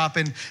coffee shop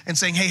and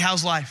saying, hey,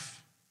 how's life?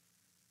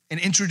 And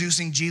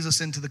introducing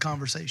Jesus into the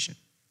conversation.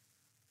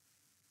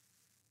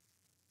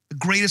 The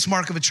greatest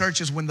mark of a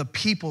church is when the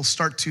people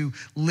start to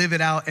live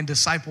it out and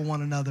disciple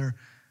one another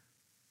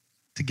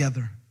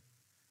together.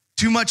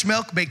 Too much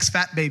milk makes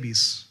fat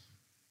babies.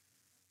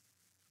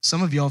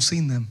 Some of y'all have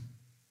seen them.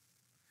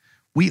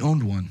 We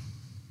owned one.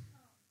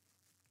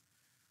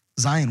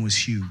 Zion was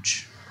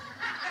huge.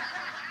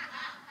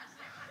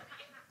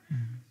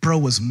 Bro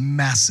was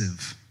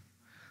massive.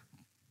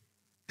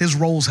 His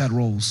rolls had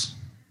rolls.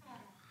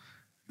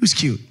 He was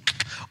cute.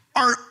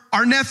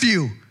 Our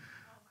nephew,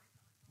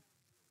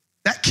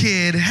 that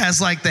kid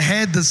has like the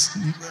head that's,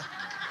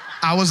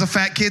 I was a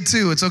fat kid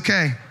too, it's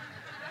okay.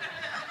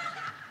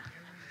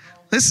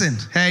 Listen,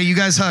 hey, you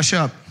guys hush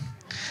up.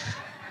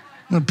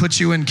 I'm gonna put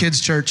you in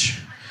kids' church.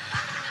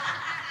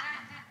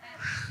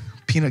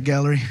 Peanut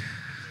gallery.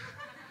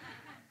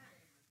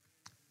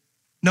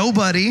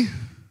 Nobody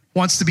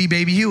wants to be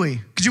baby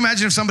Huey. Could you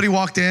imagine if somebody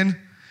walked in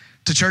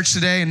to church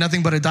today and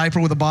nothing but a diaper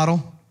with a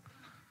bottle?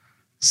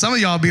 Some of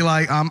y'all be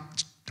like, I'm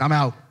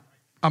out.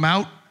 I'm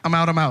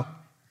out.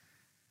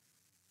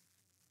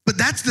 But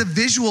that's the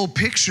visual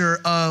picture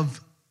of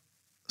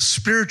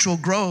spiritual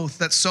growth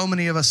that so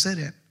many of us sit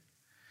in.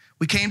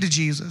 We came to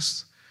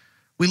Jesus.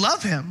 We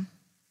love him,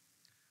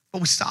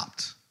 but we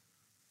stopped.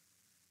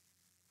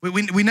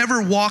 We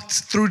never walked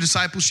through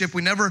discipleship.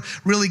 We never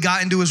really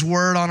got into his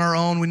word on our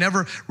own. We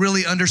never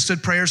really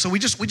understood prayer. So we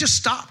just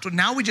stopped.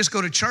 Now we just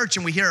go to church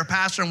and we hear a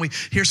pastor and we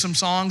hear some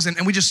songs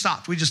and we just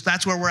stopped.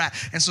 That's where we're at.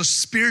 And so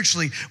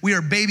spiritually, we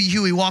are baby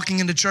Huey walking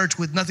into church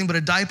with nothing but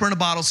a diaper and a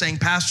bottle saying,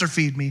 Pastor,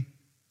 feed me.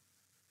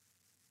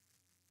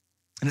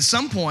 And at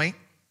some point,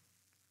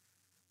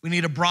 we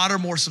need a broader,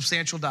 more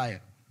substantial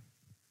diet.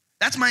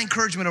 That's my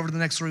encouragement over the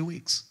next 3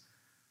 weeks.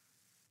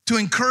 To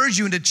encourage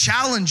you and to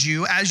challenge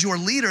you as your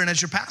leader and as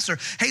your pastor.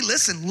 Hey,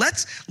 listen,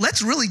 let's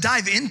really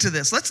dive into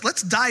this.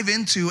 Let's dive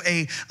into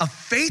a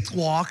faith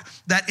walk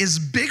that is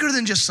bigger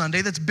than just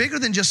Sunday, that's bigger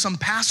than just some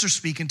pastor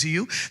speaking to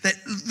you, that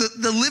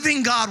the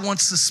living God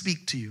wants to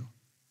speak to you.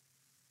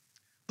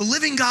 The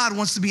living God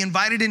wants to be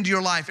invited into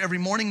your life every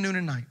morning, noon,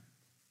 and night.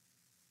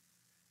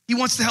 He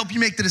wants to help you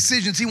make the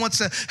decisions. He wants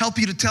to help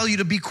you to tell you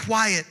to be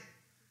quiet.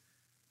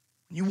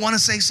 You want to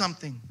say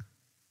something.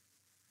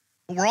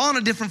 But we're all on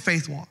a different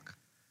faith walk.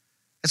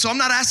 And so I'm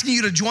not asking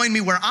you to join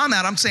me where I'm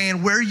at. I'm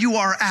saying where you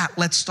are at,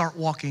 let's start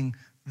walking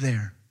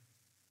there.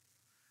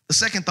 The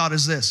second thought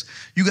is this.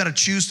 You got to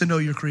choose to know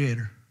your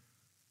Creator.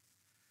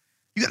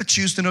 You got to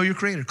choose to know your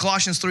Creator.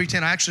 Colossians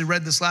 3:10, I actually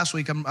read this last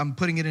week. I'm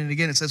putting it in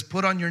again. It says,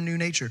 put on your new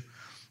nature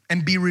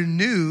and be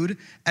renewed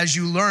as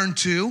you learn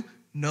to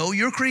know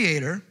your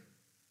Creator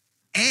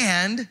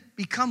and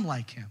become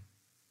like Him.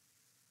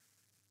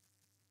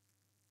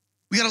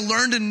 We got to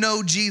learn to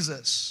know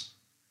Jesus.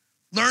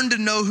 Learn to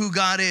know who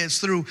God is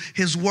through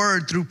His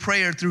word, through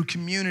prayer, through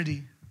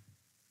community.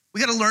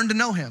 We got to learn to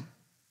know Him.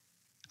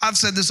 I've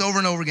said this over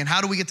and over again.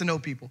 How do we get to know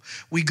people?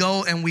 We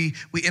go and we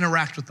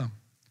interact with them.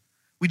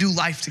 We do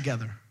life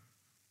together,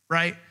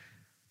 right?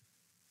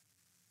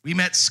 We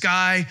met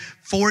Sky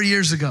 4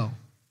 years ago.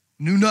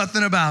 Knew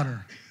nothing about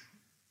her.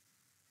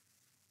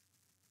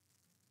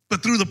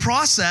 But through the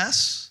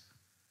process,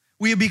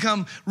 we have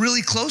become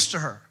really close to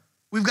her.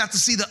 We've got to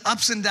see the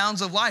ups and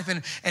downs of life.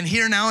 And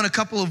here now in a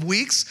couple of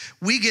weeks,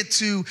 we get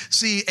to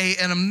see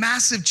a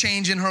massive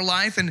change in her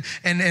life and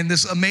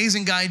this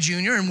amazing guy,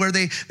 Junior, and where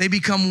they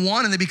become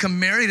one and they become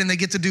married and they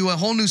get to do a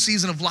whole new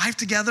season of life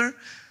together.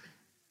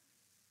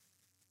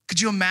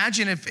 Could you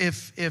imagine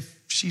if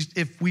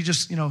we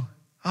just, hey,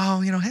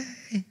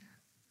 and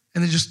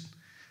then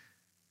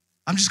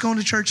I'm just going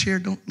to church here.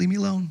 Don't leave me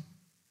alone.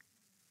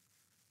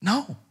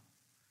 No.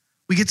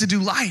 We get to do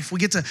life. We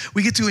get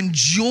to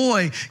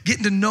enjoy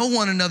getting to know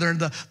one another and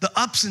the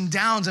ups and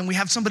downs, and we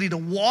have somebody to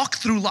walk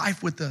through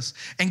life with us.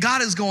 And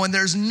God is going,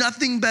 there's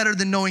nothing better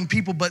than knowing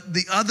people, but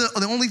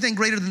the only thing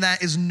greater than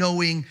that is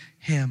knowing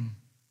Him.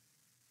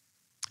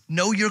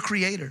 Know your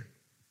Creator.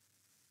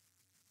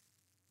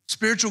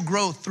 Spiritual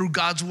growth through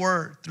God's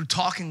word, through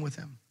talking with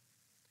Him.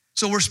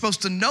 So we're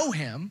supposed to know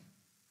Him,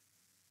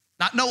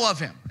 not know of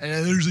Him. And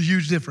there's a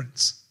huge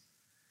difference.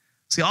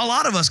 See, a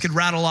lot of us could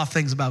rattle off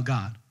things about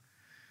God.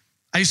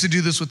 I used to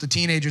do this with the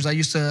teenagers. I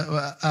used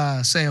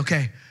to say,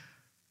 okay,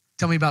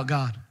 tell me about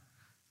God.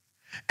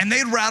 And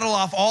they'd rattle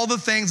off all the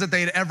things that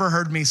they'd ever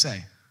heard me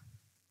say,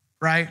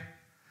 right?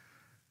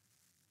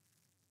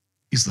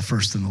 He's the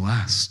first and the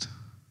last,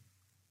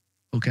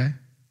 okay?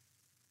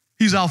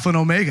 He's Alpha and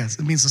Omega.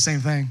 It means the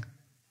same thing.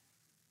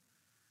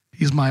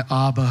 He's my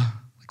Abba.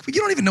 Like, you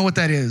don't even know what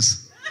that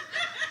is.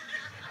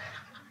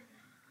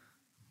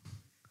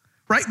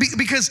 Right?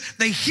 Because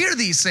they hear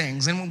these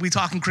things, and when we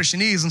talk in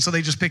Christianese, and so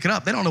they just pick it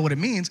up. They don't know what it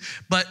means,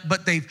 but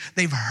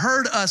they've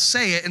heard us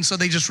say it, and so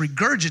they just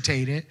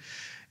regurgitate it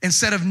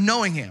instead of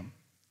knowing Him.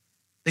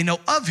 They know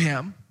of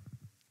Him,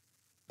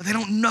 but they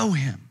don't know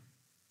Him.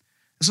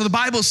 And so the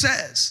Bible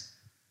says,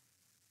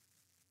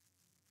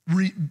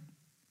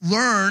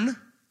 learn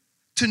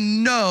to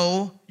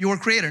know your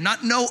Creator,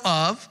 not know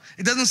of.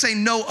 It doesn't say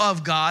know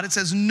of God. It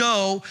says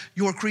know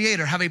your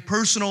Creator. Have a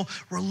personal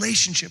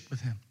relationship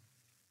with Him.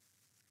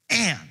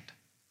 And,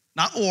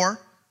 not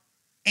or,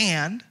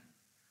 and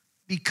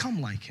become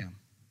like Him.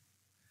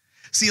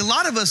 See, a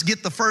lot of us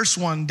get the first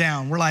one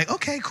down. We're like,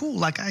 okay, cool.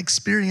 Like, I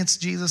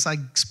experienced Jesus. I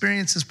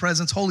experienced His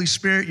presence. Holy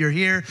Spirit, you're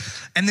here.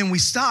 And then we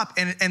stop,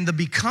 and the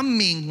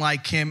becoming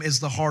like Him is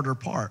the harder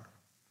part.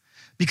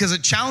 Because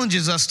it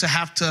challenges us to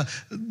have to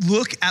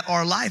look at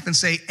our life and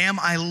say, am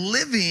I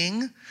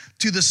living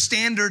to the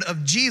standard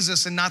of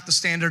Jesus and not the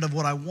standard of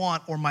what I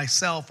want or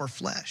myself or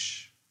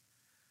flesh?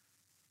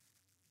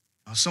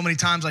 So many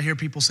times I hear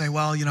people say,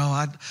 well,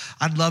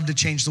 I'd love to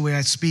change the way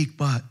I speak,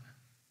 but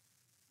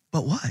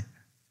what?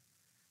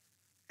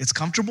 It's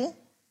comfortable,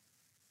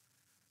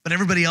 but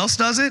everybody else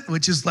does it,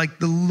 which is like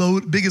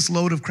the biggest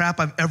load of crap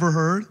I've ever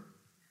heard.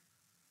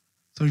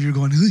 So you're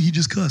going, you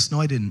just cussed.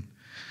 No, I didn't.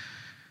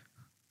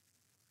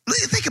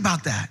 Think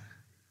about that.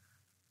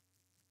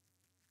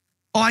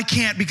 Oh, I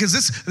can't, because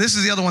this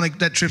is the other one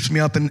that trips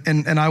me up,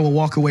 and I will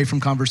walk away from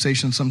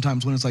conversations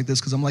sometimes when it's like this,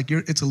 because I'm like,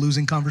 it's a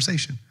losing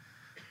conversation.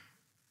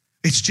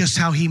 It's just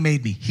how He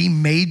made me. He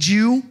made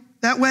you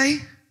that way?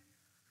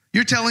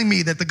 You're telling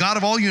me that the God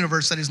of all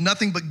universe, that is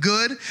nothing but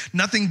good,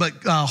 nothing but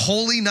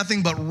holy,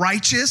 nothing but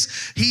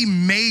righteous, He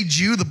made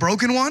you the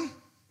broken one?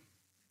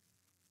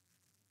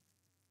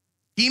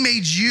 He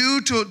made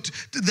you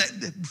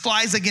that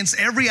flies against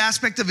every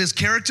aspect of His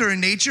character and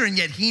nature, and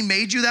yet He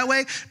made you that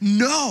way?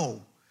 No.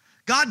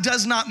 God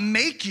does not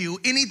make you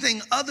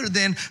anything other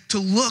than to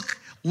look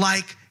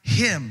like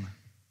Him.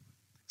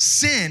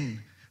 Sin,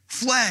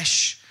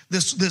 flesh,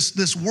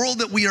 this world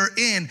that we are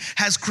in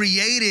has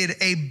created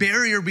a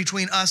barrier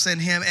between us and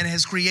Him, and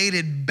has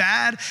created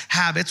bad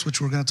habits,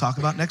 which we're going to talk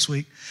about next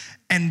week,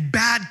 and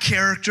bad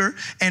character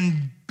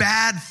and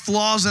bad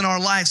flaws in our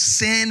life,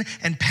 sin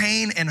and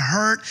pain and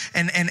hurt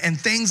and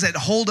things that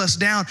hold us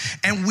down.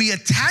 And we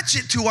attach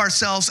it to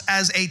ourselves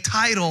as a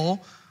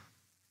title,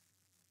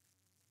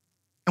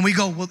 and we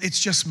go, well, it's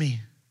just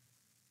me.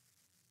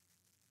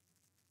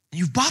 And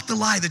you've bought the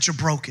lie that you're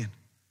broken.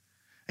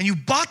 And you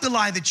bought the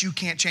lie that you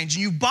can't change.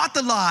 And you bought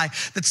the lie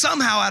that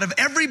somehow out of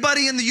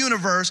everybody in the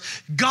universe,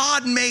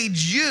 God made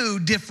you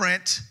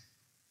different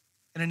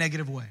in a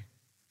negative way.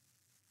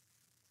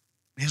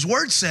 His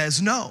word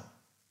says no.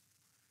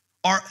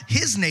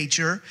 His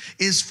nature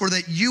is for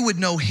that you would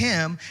know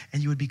him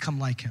and you would become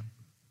like him.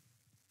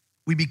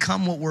 We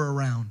become what we're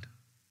around.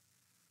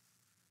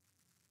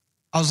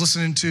 I was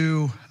listening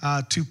to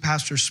two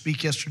pastors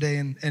speak yesterday,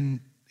 and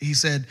he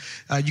said,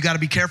 you got to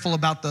be careful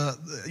about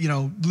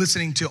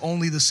listening to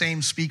only the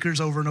same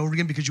speakers over and over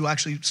again, because you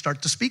actually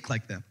start to speak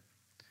like them.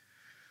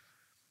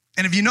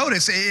 And if you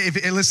notice,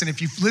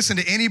 if you listen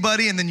to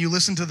anybody and then you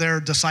listen to their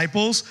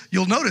disciples,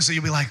 you'll notice that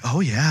you'll be like,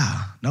 oh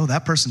yeah, no,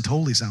 that person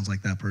totally sounds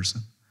like that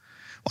person.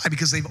 Why?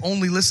 Because they've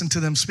only listened to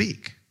them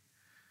speak.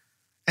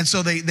 And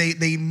so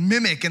they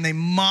mimic and they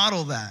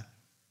model that.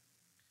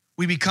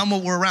 We become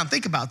what we're around.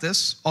 Think about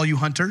this, all you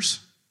hunters.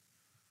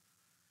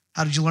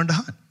 How did you learn to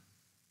hunt?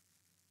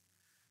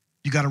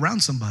 You got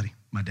around somebody.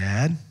 My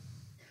dad,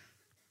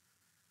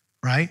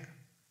 right?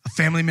 A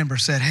family member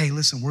said, hey,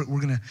 listen, we're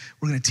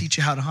gonna teach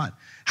you how to hunt.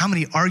 How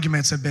many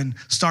arguments have been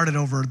started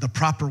over the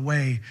proper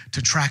way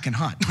to track and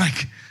hunt?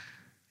 Like,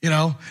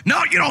 no,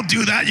 you don't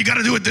do that. You got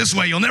to do it this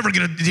way. You'll never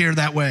get a deer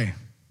that way.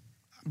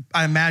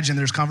 I imagine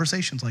there's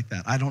conversations like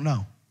that. I don't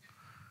know.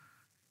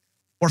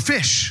 Or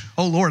fish.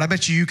 Oh, Lord, I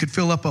bet you could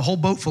fill up a whole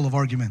boat full of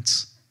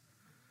arguments.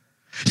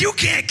 You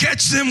can't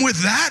catch them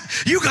with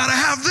that. You got to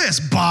have this.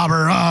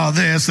 Bobber,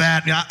 this,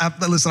 that.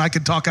 Listen, I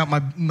could talk out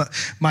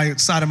my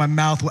side of my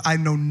mouth. I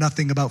know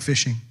nothing about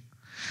fishing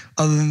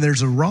other than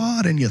there's a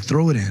rod and you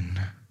throw it in.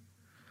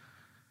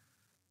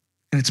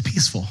 And it's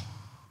peaceful.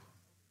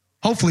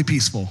 Hopefully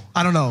peaceful.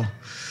 I don't know.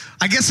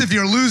 I guess if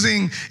you're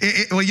losing,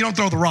 well, you don't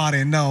throw the rod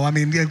in. No, I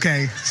mean,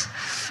 okay.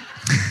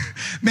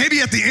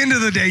 Maybe at the end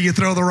of the day, you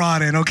throw the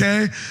rod in,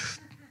 okay?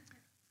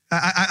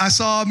 I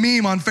saw a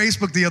meme on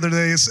Facebook the other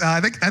day.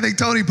 I think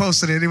Tony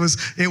posted it. It was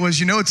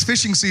it's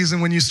fishing season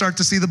when you start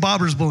to see the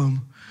bobbers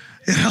bloom,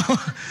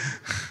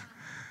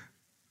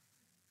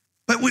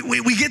 But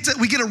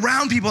we get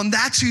around people, and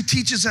that's who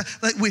teaches us.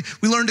 Like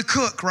we learn to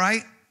cook,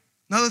 right?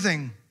 Another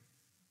thing,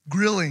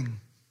 grilling.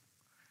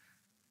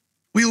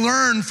 We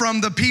learn from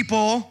the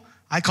people.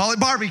 I call it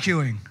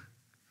barbecuing.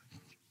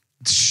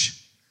 It's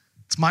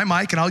my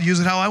mic, and I'll use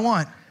it how I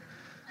want.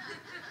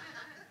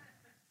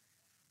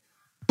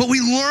 But we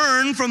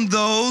learn from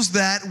those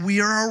that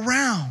we are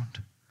around.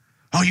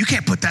 Oh, you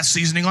can't put that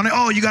seasoning on it.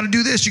 Oh, you got to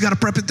do this. You got to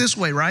prep it this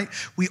way, right?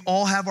 We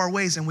all have our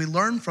ways, and we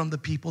learn from the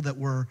people that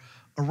we're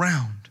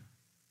around.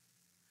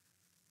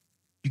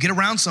 You get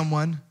around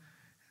someone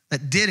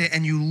that did it,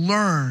 and you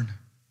learn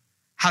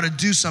how to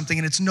do something,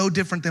 and it's no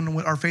different than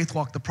our faith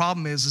walk. The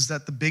problem is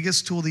that the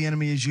biggest tool the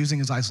enemy is using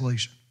is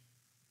isolation.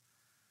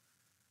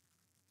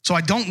 So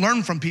I don't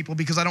learn from people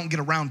because I don't get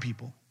around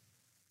people.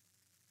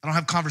 I don't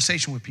have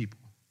conversation with people.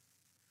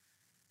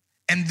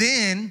 And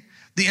then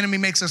the enemy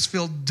makes us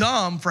feel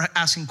dumb for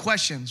asking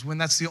questions when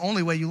that's the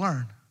only way you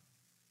learn.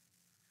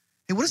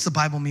 Hey, what does the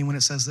Bible mean when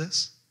it says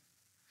this?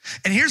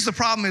 And here's the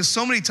problem is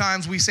so many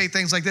times we say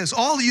things like this,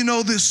 oh, you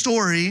know this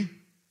story.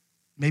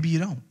 Maybe you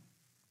don't.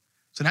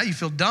 So now you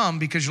feel dumb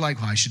because you're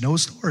like, well, I should know a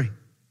story.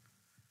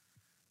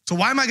 So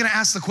why am I going to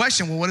ask the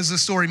question, well, what does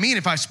this story mean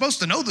if I'm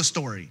supposed to know the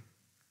story?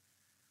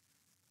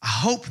 I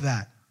hope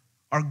that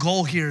our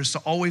goal here is to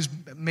always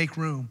make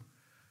room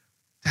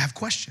to have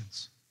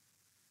questions.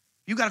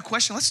 You got a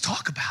question? Let's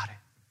talk about it.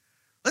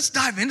 Let's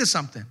dive into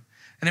something.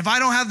 And if I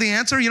don't have the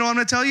answer, you know what I'm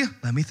going to tell you?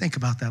 Let me think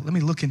about that. Let me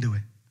look into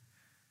it.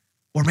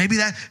 Or maybe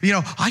that,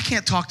 I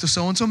can't talk to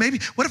so-and-so. Maybe,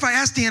 what if I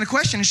ask Deanna a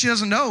question and she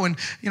doesn't know? And,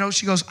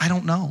 she goes, I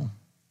don't know.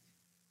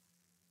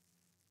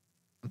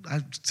 I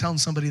was telling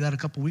somebody that a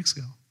couple weeks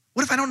ago.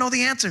 What if I don't know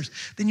the answers?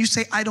 Then you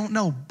say, I don't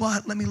know,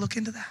 but let me look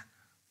into that.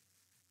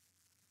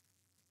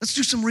 Let's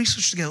do some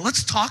research together.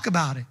 Let's talk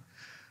about it.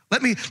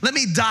 Let me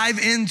dive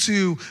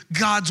into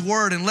God's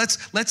word and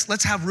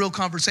let's have real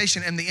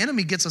conversation. And the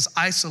enemy gets us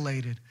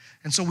isolated.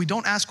 And so we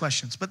don't ask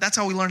questions, but that's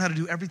how we learn how to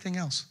do everything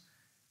else.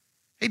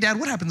 Hey, Dad,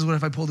 what happens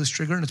if I pull this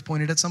trigger and it's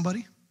pointed at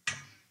somebody?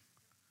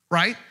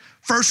 Right?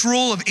 First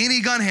rule of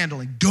any gun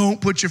handling,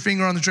 don't put your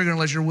finger on the trigger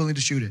unless you're willing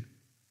to shoot it.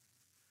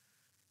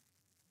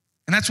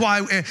 And that's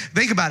why,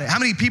 think about it. How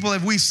many people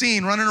have we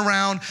seen running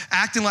around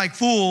acting like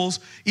fools,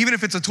 even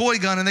if it's a toy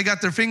gun and they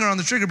got their finger on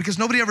the trigger because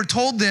nobody ever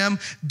told them,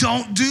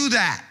 don't do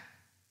that.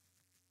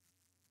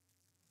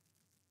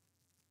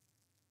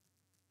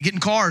 You get in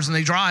cars and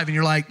they drive and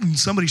you're like,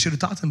 somebody should have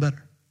taught them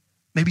better.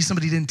 Maybe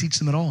somebody didn't teach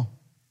them at all.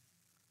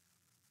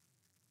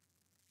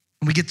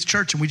 And we get to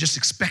church and we just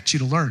expect you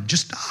to learn.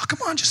 Come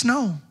on, just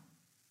know.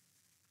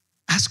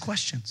 Ask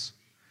questions.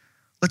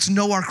 Let's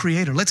know our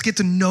Creator. Let's get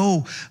to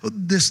know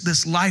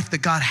this life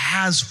that God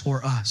has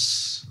for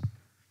us.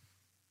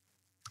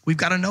 We've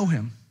got to know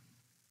Him.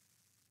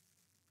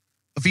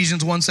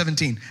 Ephesians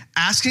 1:17,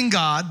 asking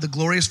God, the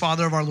glorious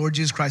Father of our Lord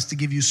Jesus Christ, to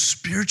give you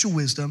spiritual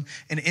wisdom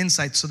and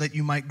insight so that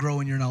you might grow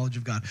in your knowledge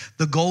of God.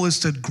 The goal is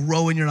to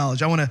grow in your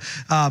knowledge.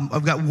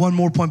 I've got one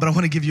more point, but I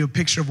want to give you a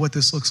picture of what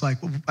this looks like.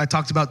 I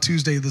talked about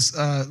Tuesday,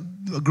 a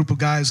group of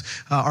guys,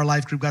 our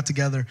life group got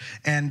together,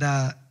 and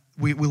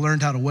we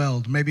learned how to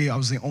weld. Maybe I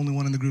was the only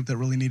one in the group that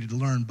really needed to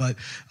learn, but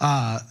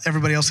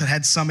everybody else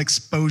had some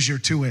exposure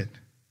to it.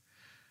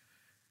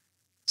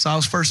 So I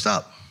was first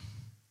up.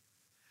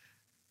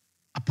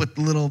 I put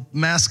the little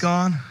mask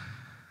on,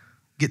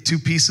 get 2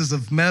 pieces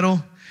of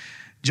metal.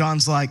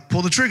 John's like,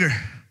 pull the trigger.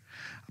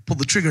 I pulled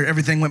the trigger,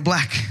 everything went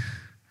black.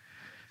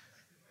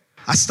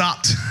 I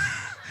stopped.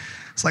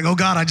 It's like, oh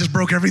God, I just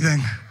broke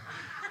everything.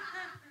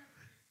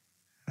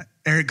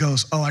 Eric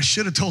goes, oh, I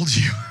should have told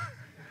you.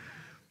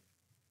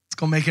 It's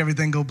gonna make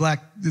everything go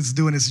black. It's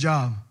doing its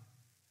job.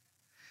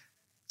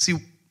 See,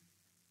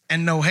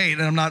 and no hate,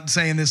 and I'm not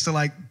saying this to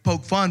like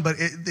poke fun, but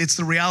it's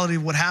the reality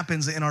of what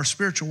happens in our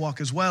spiritual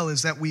walk as well,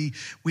 is that we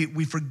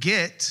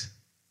forget,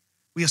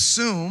 we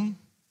assume,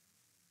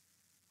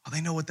 oh, they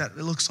know what that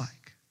looks like.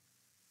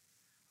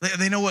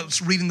 They know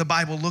what reading the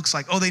Bible looks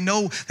like. Oh, they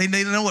know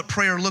what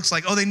prayer looks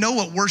like. Oh, they know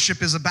what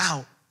worship is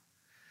about.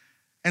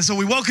 And so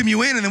we welcome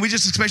you in, and then we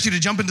just expect you to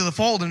jump into the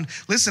fold. And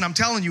listen, I'm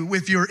telling you,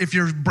 if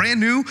you're brand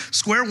new,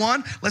 square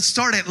one, let's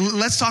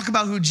talk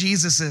about who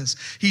Jesus is.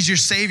 He's your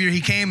Savior. He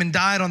came and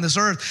died on this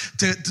earth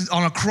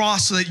on a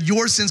cross so that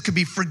your sins could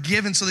be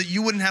forgiven, so that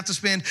you wouldn't have to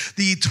spend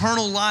the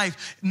eternal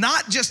life,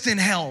 not just in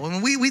hell. I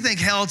mean, we think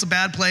hell is a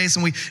bad place,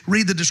 and we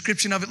read the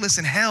description of it.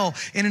 Listen, hell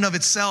in and of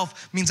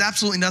itself means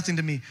absolutely nothing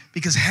to me,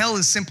 because hell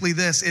is simply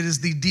this. It is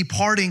the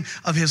departing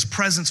of his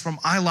presence from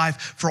my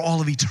life for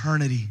all of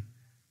eternity.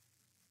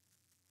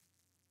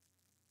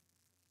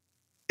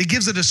 It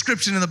gives a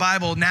description in the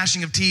Bible,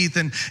 gnashing of teeth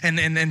and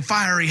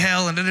fiery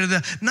hell and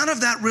None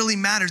of that really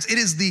matters. It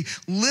is the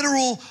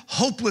literal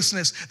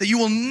hopelessness that you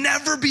will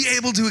never be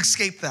able to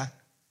escape that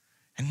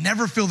and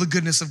never feel the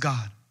goodness of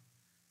God.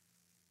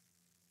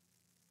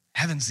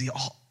 Heaven's the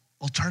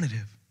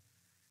alternative.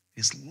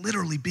 It's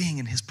literally being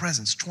in his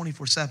presence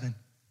 24/7.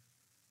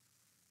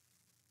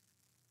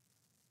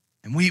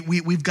 And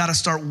we've got to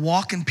start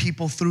walking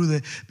people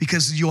through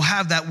because you'll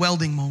have that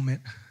welding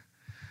moment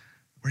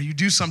where you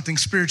do something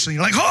spiritually,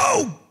 you're like,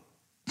 oh,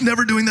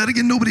 never doing that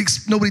again.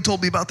 Nobody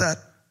told me about that.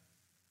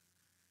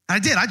 And I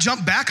did. I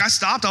jumped back. I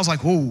stopped. I was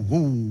like,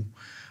 whoa,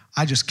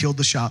 I just killed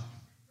the shop.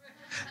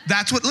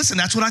 That's what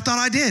I thought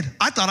I did.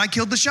 I thought I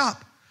killed the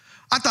shop.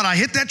 I thought I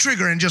hit that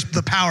trigger and just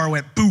the power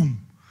went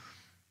boom,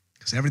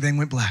 because everything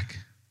went black.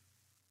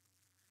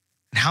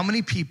 And how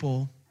many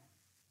people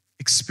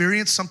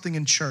experience something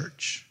in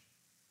church,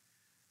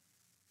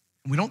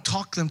 and we don't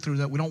talk them through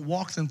that. We don't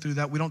walk them through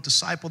that. We don't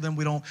disciple them.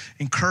 We don't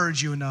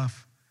encourage you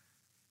enough.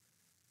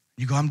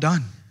 You go, I'm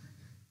done.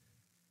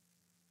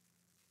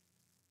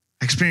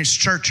 I experienced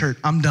church hurt.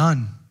 I'm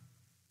done.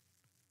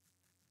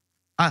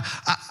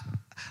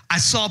 I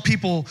saw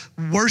people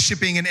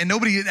worshiping and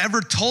nobody had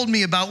ever told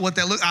me about what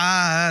that looked.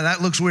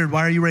 That looks weird.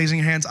 Why are you raising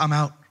your hands? I'm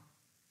out.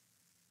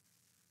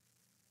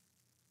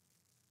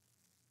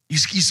 You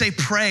say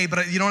pray,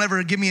 but you don't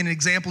ever give me an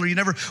example, or you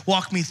never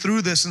walk me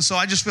through this. And so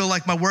I just feel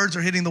like my words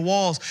are hitting the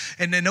walls,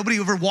 and then nobody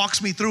ever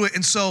walks me through it.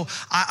 And so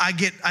I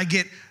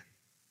get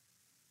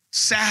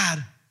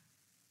sad,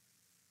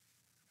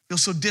 feel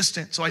so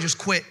distant, so I just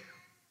quit.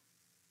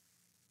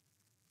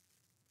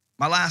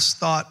 My last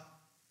thought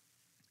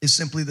is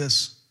simply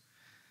this.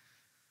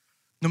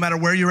 No matter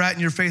where you're at in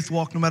your faith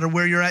walk, no matter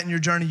where you're at in your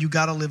journey, you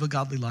got to live a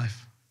godly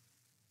life.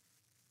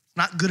 It's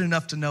not good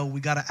enough to know,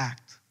 we got to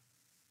act.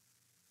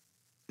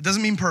 It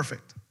doesn't mean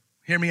perfect.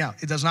 Hear me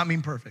out. It does not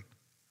mean perfect.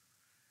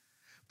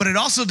 But it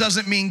also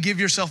doesn't mean give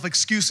yourself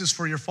excuses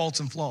for your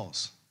faults and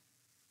flaws.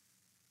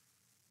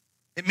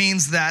 It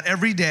means that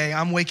every day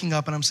I'm waking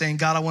up and I'm saying,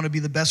 God, I want to be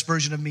the best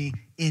version of me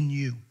in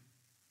you.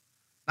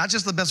 Not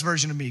just the best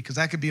version of me, because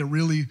that could be a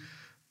really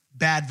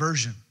bad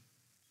version.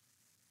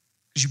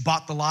 Because you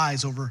bought the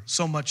lies over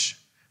so much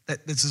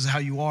that this is how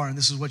you are and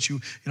this is what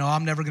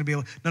I'm never going to be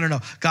able. No.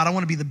 God, I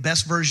want to be the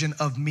best version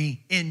of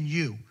me in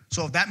you.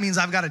 So if that means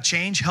I've got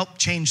to help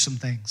change some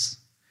things.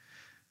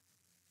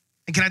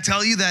 And can I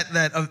tell you that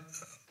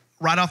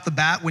right off the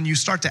bat, when you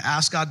start to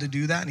ask God to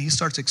do that and he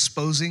starts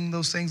exposing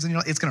those things, and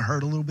it's going to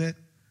hurt a little bit.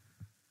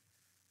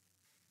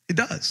 It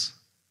does.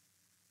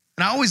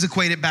 And I always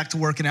equate it back to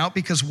working out,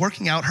 because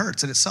working out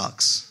hurts and it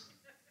sucks.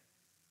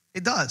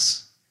 It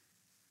does.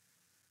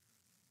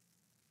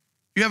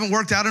 You haven't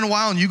worked out in a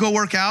while and you go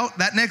work out,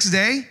 that next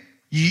day,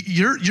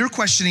 you're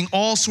questioning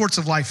all sorts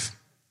of life.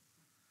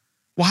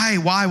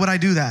 Why would I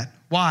do that?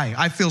 Why?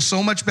 I feel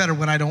so much better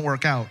when I don't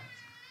work out.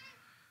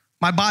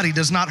 My body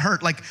does not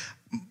hurt. Like,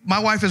 my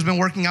wife has been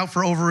working out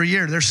for over a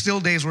year. There's still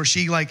days where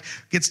she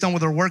gets done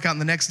with her workout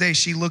and the next day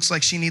she looks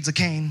like she needs a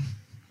cane.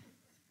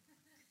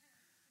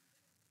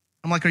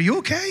 I'm like, are you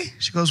okay?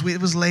 She goes,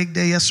 it was leg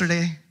day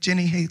yesterday.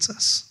 Jenny hates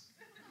us.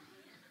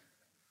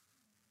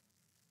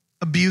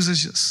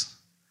 Abuses us.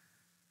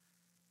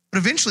 But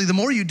eventually, the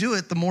more you do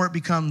it, the more it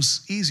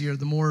becomes easier,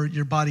 the more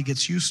your body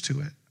gets used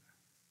to it.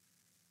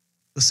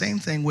 The same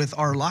thing with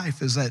our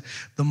life is that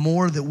the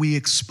more that we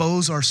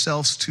expose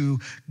ourselves to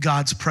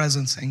God's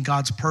presence and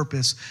God's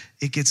purpose,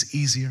 it gets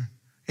easier.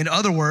 In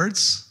other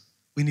words,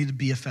 we need to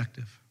be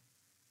effective.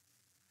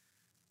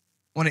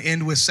 I want to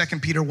end with 2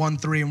 Peter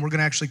 1:3, and we're going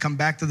to actually come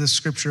back to this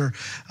scripture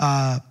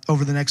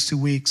over the next 2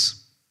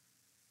 weeks.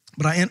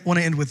 But I want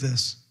to end with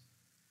this.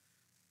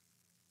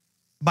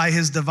 By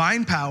his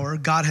divine power,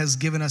 God has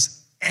given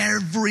us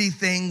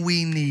everything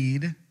we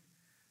need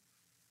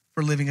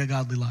for living a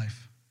godly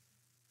life.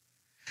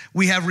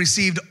 We have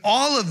received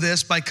all of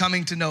this by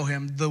coming to know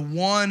him, the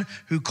one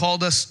who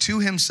called us to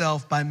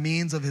himself by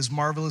means of his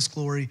marvelous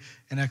glory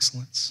and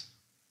excellence.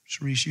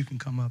 Sharice, you can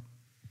come up.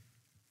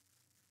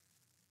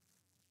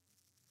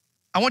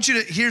 I want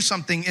you to hear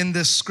something in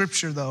this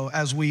scripture, though,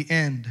 as we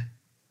end.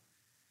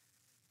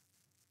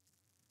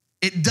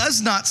 It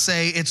does not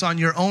say it's on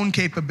your own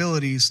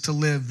capabilities to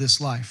live this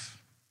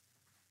life.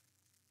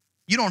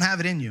 You don't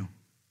have it in you.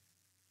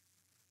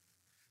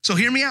 So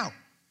hear me out.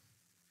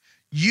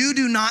 You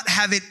do not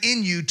have it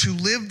in you to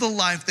live the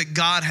life that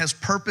God has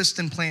purposed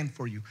and planned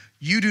for you.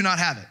 You do not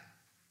have it.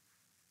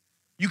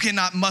 You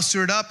cannot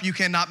muster it up. You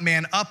cannot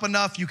man up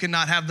enough. You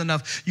cannot have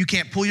enough. You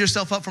can't pull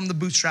yourself up from the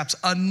bootstraps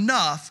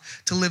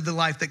enough to live the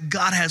life that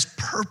God has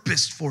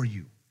purposed for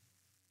you.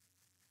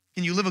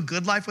 Can you live a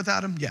good life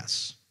without him?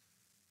 Yes.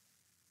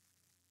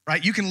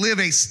 Right? You can live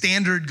a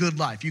standard good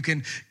life. You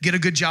can get a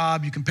good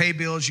job. You can pay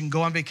bills. You can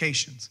go on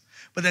vacations.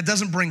 But that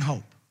doesn't bring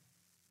hope.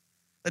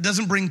 That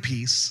doesn't bring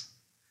peace.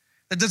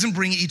 That doesn't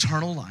bring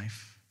eternal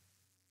life.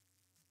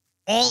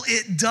 All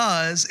it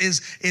does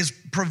is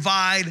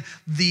provide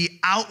the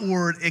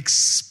outward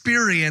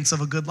experience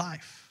of a good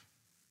life.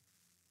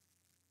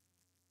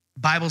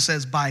 The Bible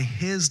says by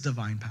his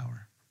divine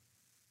power,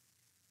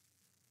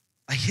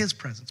 by his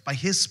presence, by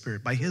his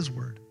spirit, by his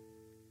word,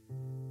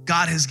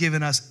 God has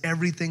given us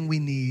everything we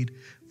need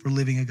for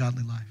living a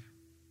godly life.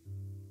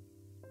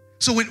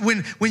 So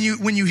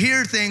when you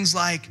hear things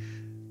like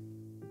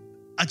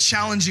a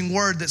challenging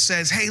word that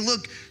says, hey,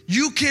 look,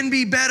 you can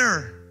be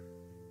better.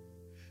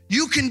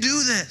 You can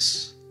do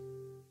this.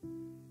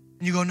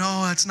 And you go,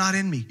 no, that's not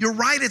in me. You're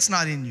right, it's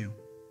not in you.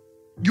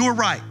 You're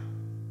right.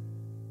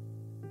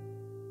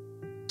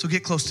 So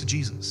get close to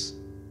Jesus.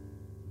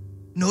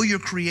 Know your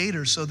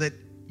Creator so that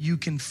you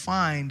can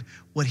find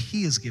what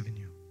he has given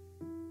you.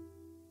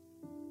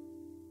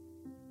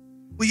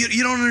 Well,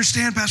 you don't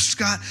understand, Pastor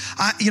Scott.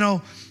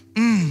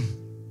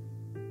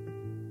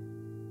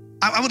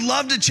 I would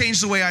love to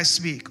change the way I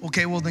speak.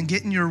 Okay, well then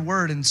get in your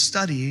word and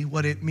study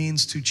what it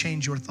means to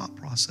change your thought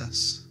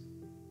process.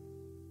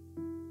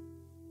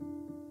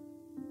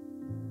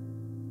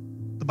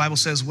 The Bible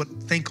says,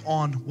 think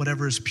on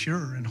whatever is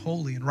pure and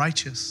holy and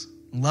righteous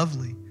and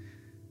lovely.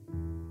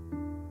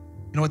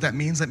 You know what that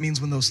means? That means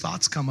when those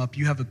thoughts come up,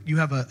 you have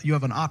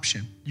an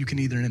option. You can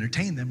either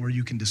entertain them or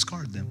you can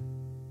discard them.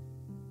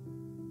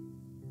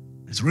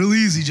 It's real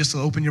easy just to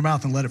open your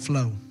mouth and let it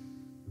flow.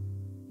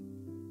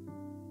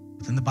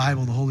 But in the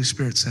Bible, the Holy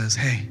Spirit says,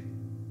 hey,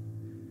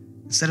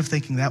 instead of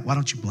thinking that, why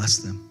don't you bless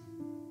them?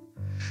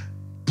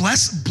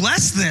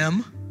 Bless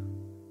them?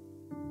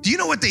 Do you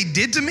know what they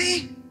did to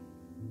me?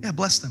 Yeah,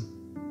 bless them.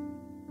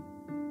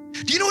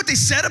 Do you know what they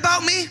said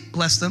about me?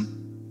 Bless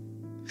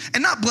them.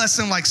 And not bless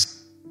them like,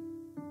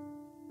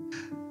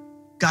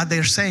 God, they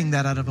are saying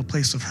that out of a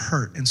place of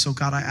hurt. And so,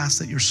 God, I ask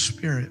that your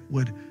Spirit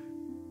would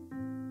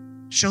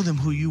show them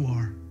who you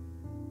are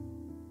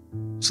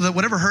so that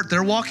whatever hurt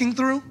they're walking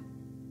through,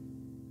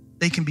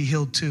 they can be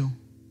healed too.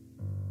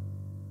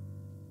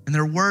 And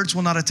their words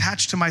will not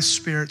attach to my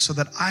spirit so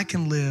that I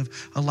can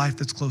live a life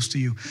that's close to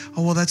you.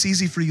 Oh, well, that's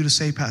easy for you to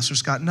say, Pastor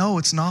Scott. No,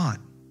 it's not.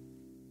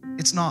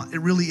 It's not. It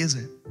really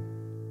isn't.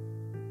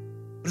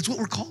 But it's what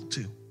we're called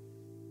to.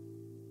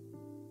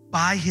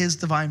 By his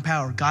divine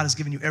power, God has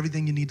given you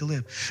everything you need to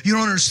live. You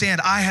don't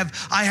understand. I have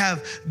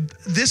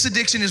this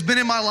addiction has been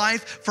in my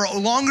life for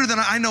longer than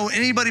I know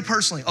anybody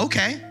personally.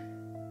 Okay.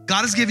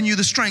 God has given you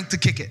the strength to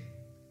kick it.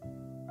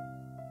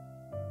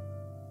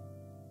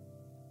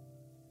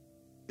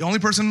 The only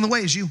person in the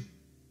way is you.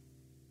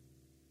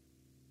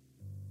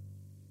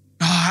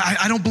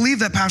 I don't believe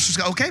that, Pastor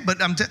Scott. Okay, but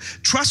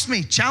trust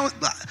me,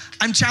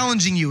 I'm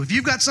challenging you. If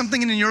you've got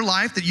something in your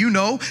life that you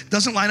know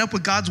doesn't line up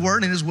with God's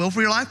word and his will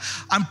for your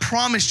life, I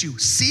promise you,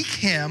 seek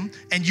him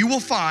and you will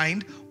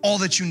find all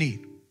that you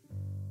need.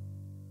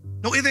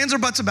 No ifs, ands, or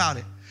buts about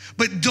it.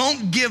 But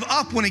don't give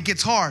up when it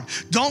gets hard.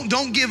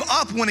 Don't give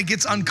up when it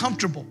gets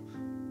uncomfortable.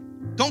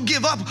 Don't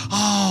give up.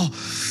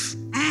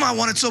 I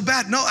want it so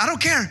bad. No, I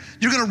don't care.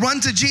 You're going to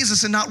run to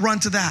Jesus and not run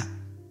to that.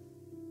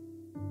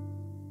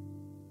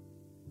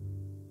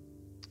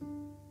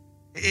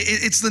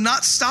 It's the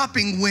not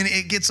stopping when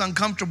it gets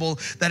uncomfortable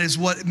that is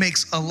what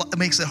makes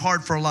it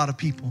hard for a lot of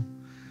people.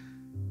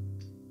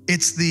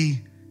 It's the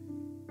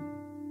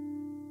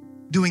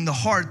doing the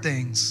hard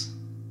things.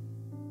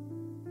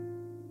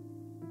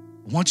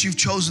 Once you've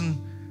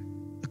chosen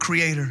the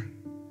Creator,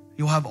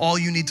 you'll have all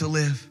you need to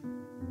live.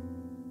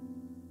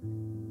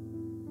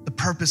 The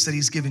purpose that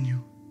he's given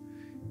you.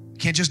 You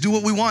can't just do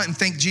what we want and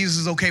think Jesus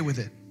is okay with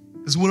it.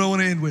 This is what I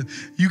want to end with.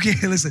 You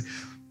can't, listen.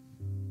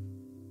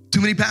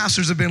 Too many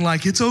pastors have been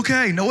like, it's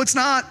okay. No, it's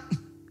not.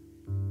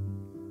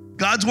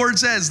 God's word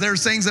says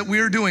there's things that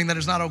we're doing that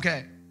is not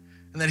okay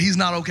and that he's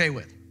not okay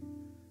with.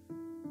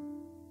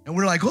 And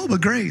we're like, oh,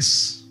 but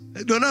grace.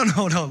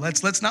 No.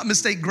 Let's not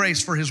mistake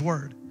grace for his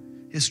word,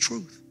 his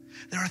truth.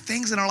 There are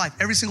things in our life,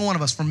 every single one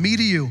of us, from me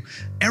to you,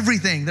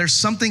 everything. There's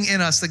something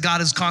in us that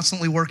God is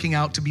constantly working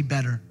out to be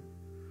better.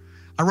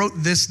 I wrote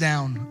this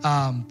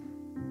down.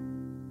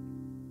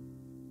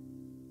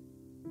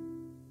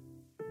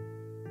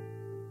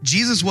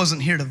 Jesus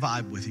wasn't here to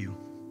vibe with you.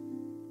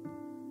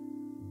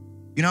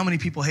 You know how many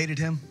people hated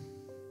him?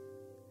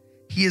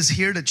 He is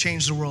here to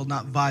change the world,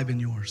 not vibe in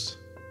yours.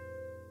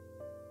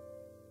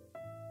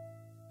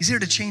 He's here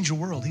to change your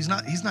world. He's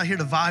not here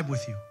to vibe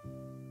with you.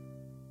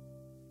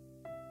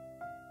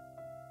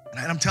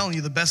 And I'm telling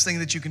you, the best thing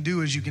that you can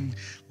do is you can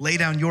lay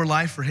down your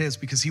life for his,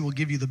 because he will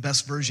give you the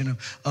best version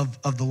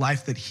of the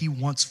life that he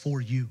wants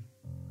for you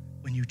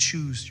when you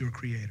choose your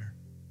creator.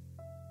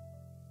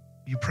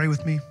 You pray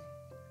with me?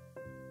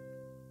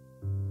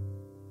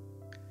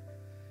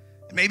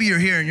 Maybe you're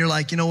here and you're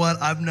like, you know what?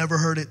 I've never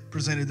heard it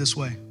presented this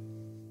way.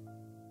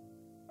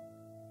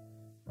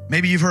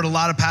 Maybe you've heard a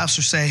lot of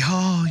pastors say,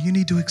 oh, you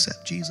need to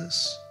accept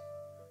Jesus.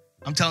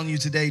 I'm telling you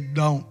today,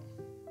 don't.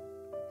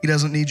 He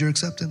doesn't need your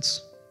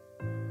acceptance.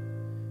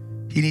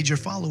 He needs your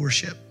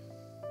followership.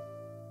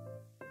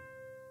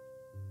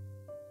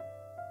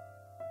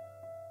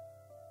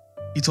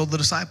 He told the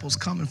disciples,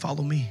 come and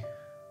follow me.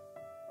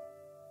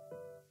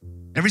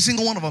 Every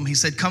single one of them, he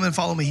said, come and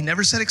follow me. He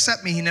never said,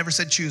 accept me. He never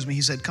said, choose me.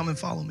 He said, come and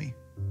follow me.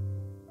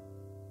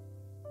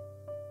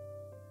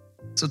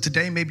 So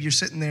today, maybe you're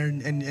sitting there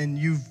and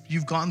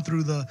you've gone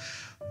through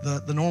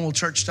the normal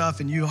church stuff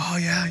and oh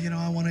yeah,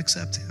 I want to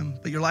accept him.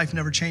 But your life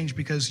never changed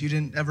because you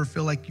didn't ever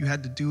feel like you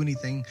had to do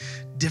anything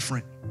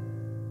different.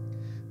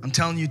 I'm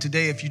telling you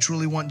today, if you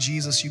truly want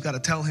Jesus, you got to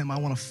tell him, I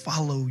want to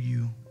follow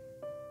you.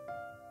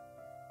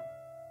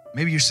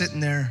 Maybe you're sitting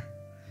there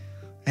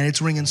and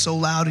it's ringing so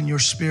loud in your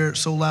spirit,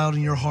 so loud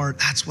in your heart.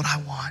 That's what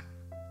I want.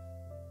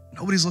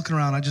 Nobody's looking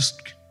around.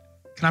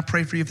 Can I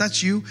pray for you? If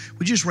that's you,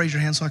 would you just raise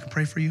your hand so I can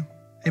pray for you?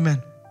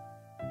 Amen.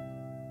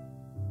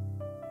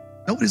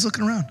 Nobody's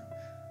looking around.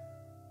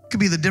 It could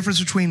be the difference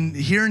between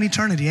here and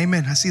eternity.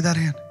 Amen. I see that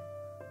hand.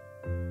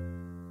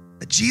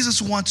 That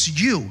Jesus wants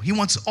you. He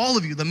wants all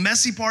of you, the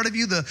messy part of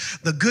you,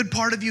 the good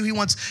part of you. He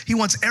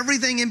wants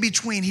everything in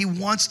between. He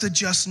wants to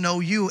just know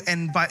you,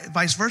 and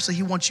vice versa.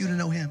 He wants you to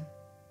know him.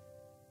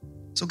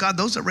 So God,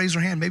 those that raise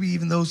their hand, maybe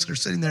even those that are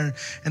sitting there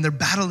and they're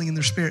battling in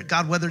their spirit,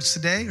 God, whether it's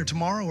today or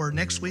tomorrow or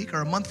next week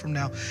or a month from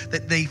now,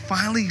 that they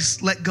finally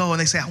let go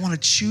and they say, I want to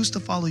choose to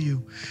follow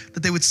you.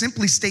 That they would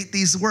simply state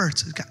these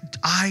words, God,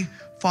 I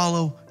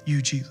follow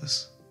you,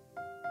 Jesus.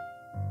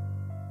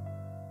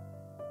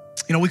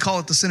 We call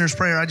it the sinner's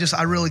prayer.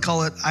 I really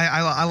call it,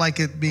 I like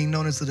it being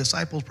known as the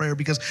disciples' prayer,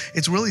 because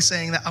it's really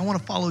saying that I want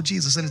to follow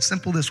Jesus. And it's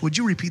simple this. Would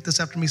you repeat this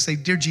after me? Say,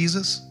 dear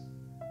Jesus,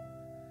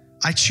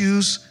 I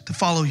choose to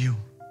follow you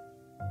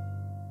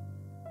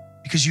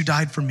because you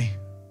died for me.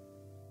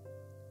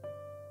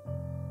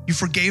 You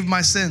forgave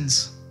my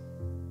sins.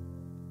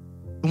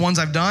 The ones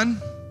I've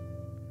done,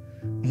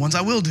 the ones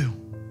I will do.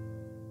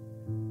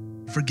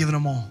 You've forgiven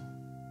them all.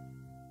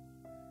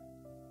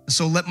 And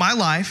so let my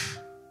life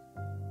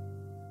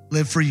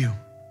live for you.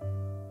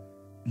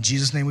 In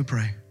Jesus' name we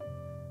pray.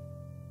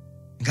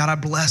 And God, I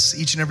bless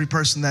each and every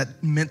person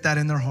that meant that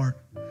in their heart.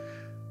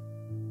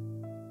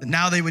 That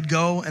now they would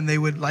go and they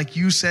would, like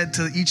you said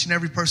to each and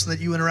every person that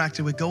you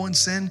interacted with, go and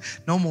sin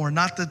no more.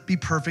 Not to be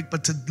perfect,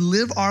 but to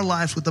live our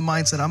lives with the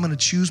mindset, I'm going to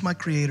choose my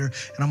creator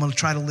and I'm going to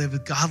try to live as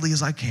godly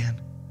as I can.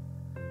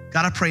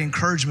 God, I pray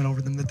encouragement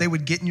over them, that they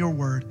would get in your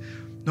word.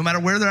 No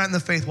matter where they're at in the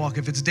faith walk,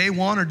 if it's day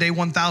 1 or day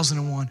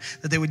 1001,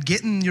 that they would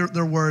get in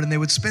their word and they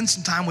would spend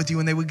some time with you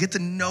and they would get to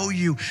know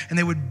you and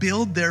they would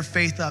build their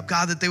faith up.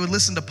 God, that they would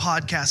listen to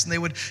podcasts and they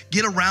would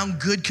get around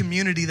good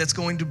community that's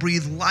going to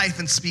breathe life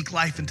and speak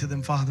life into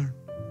them, Father.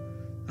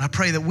 And I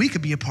pray that we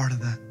could be a part of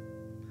that,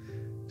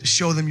 to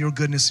show them your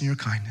goodness and your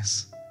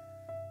kindness,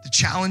 to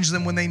challenge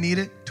them when they need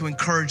it, to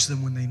encourage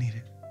them when they need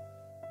it.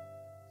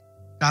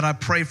 God, I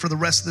pray for the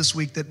rest of this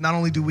week that not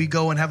only do we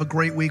go and have a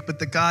great week, but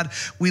that, God,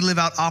 we live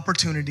out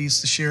opportunities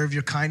to share of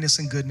your kindness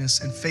and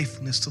goodness and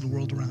faithfulness to the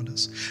world around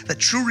us. That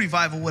true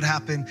revival would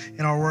happen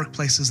in our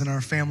workplaces, in our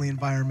family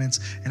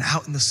environments, and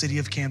out in the city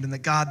of Camden.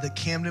 That, God, that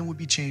Camden would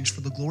be changed for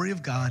the glory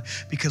of God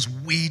because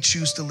we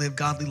choose to live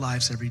godly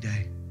lives every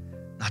day,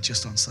 not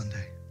just on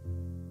Sunday.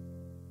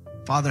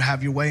 Father,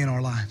 have your way in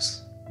our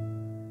lives.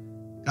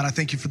 God, I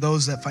thank you for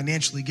those that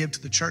financially give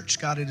to the church.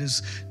 God, it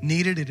is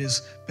needed. It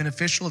is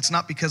beneficial. It's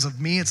not because of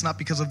me. It's not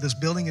because of this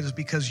building. It is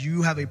because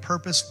you have a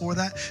purpose for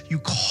that. You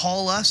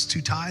call us to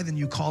tithe and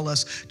you call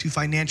us to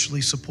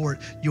financially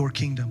support your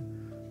kingdom.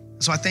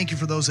 So I thank you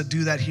for those that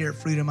do that here at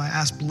Freedom. I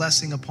ask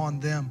blessing upon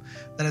them,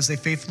 that as they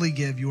faithfully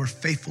give, you are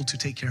faithful to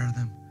take care of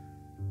them.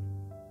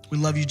 We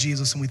love you,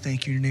 Jesus, and we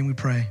thank you. In your name we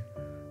pray.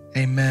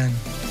 Amen.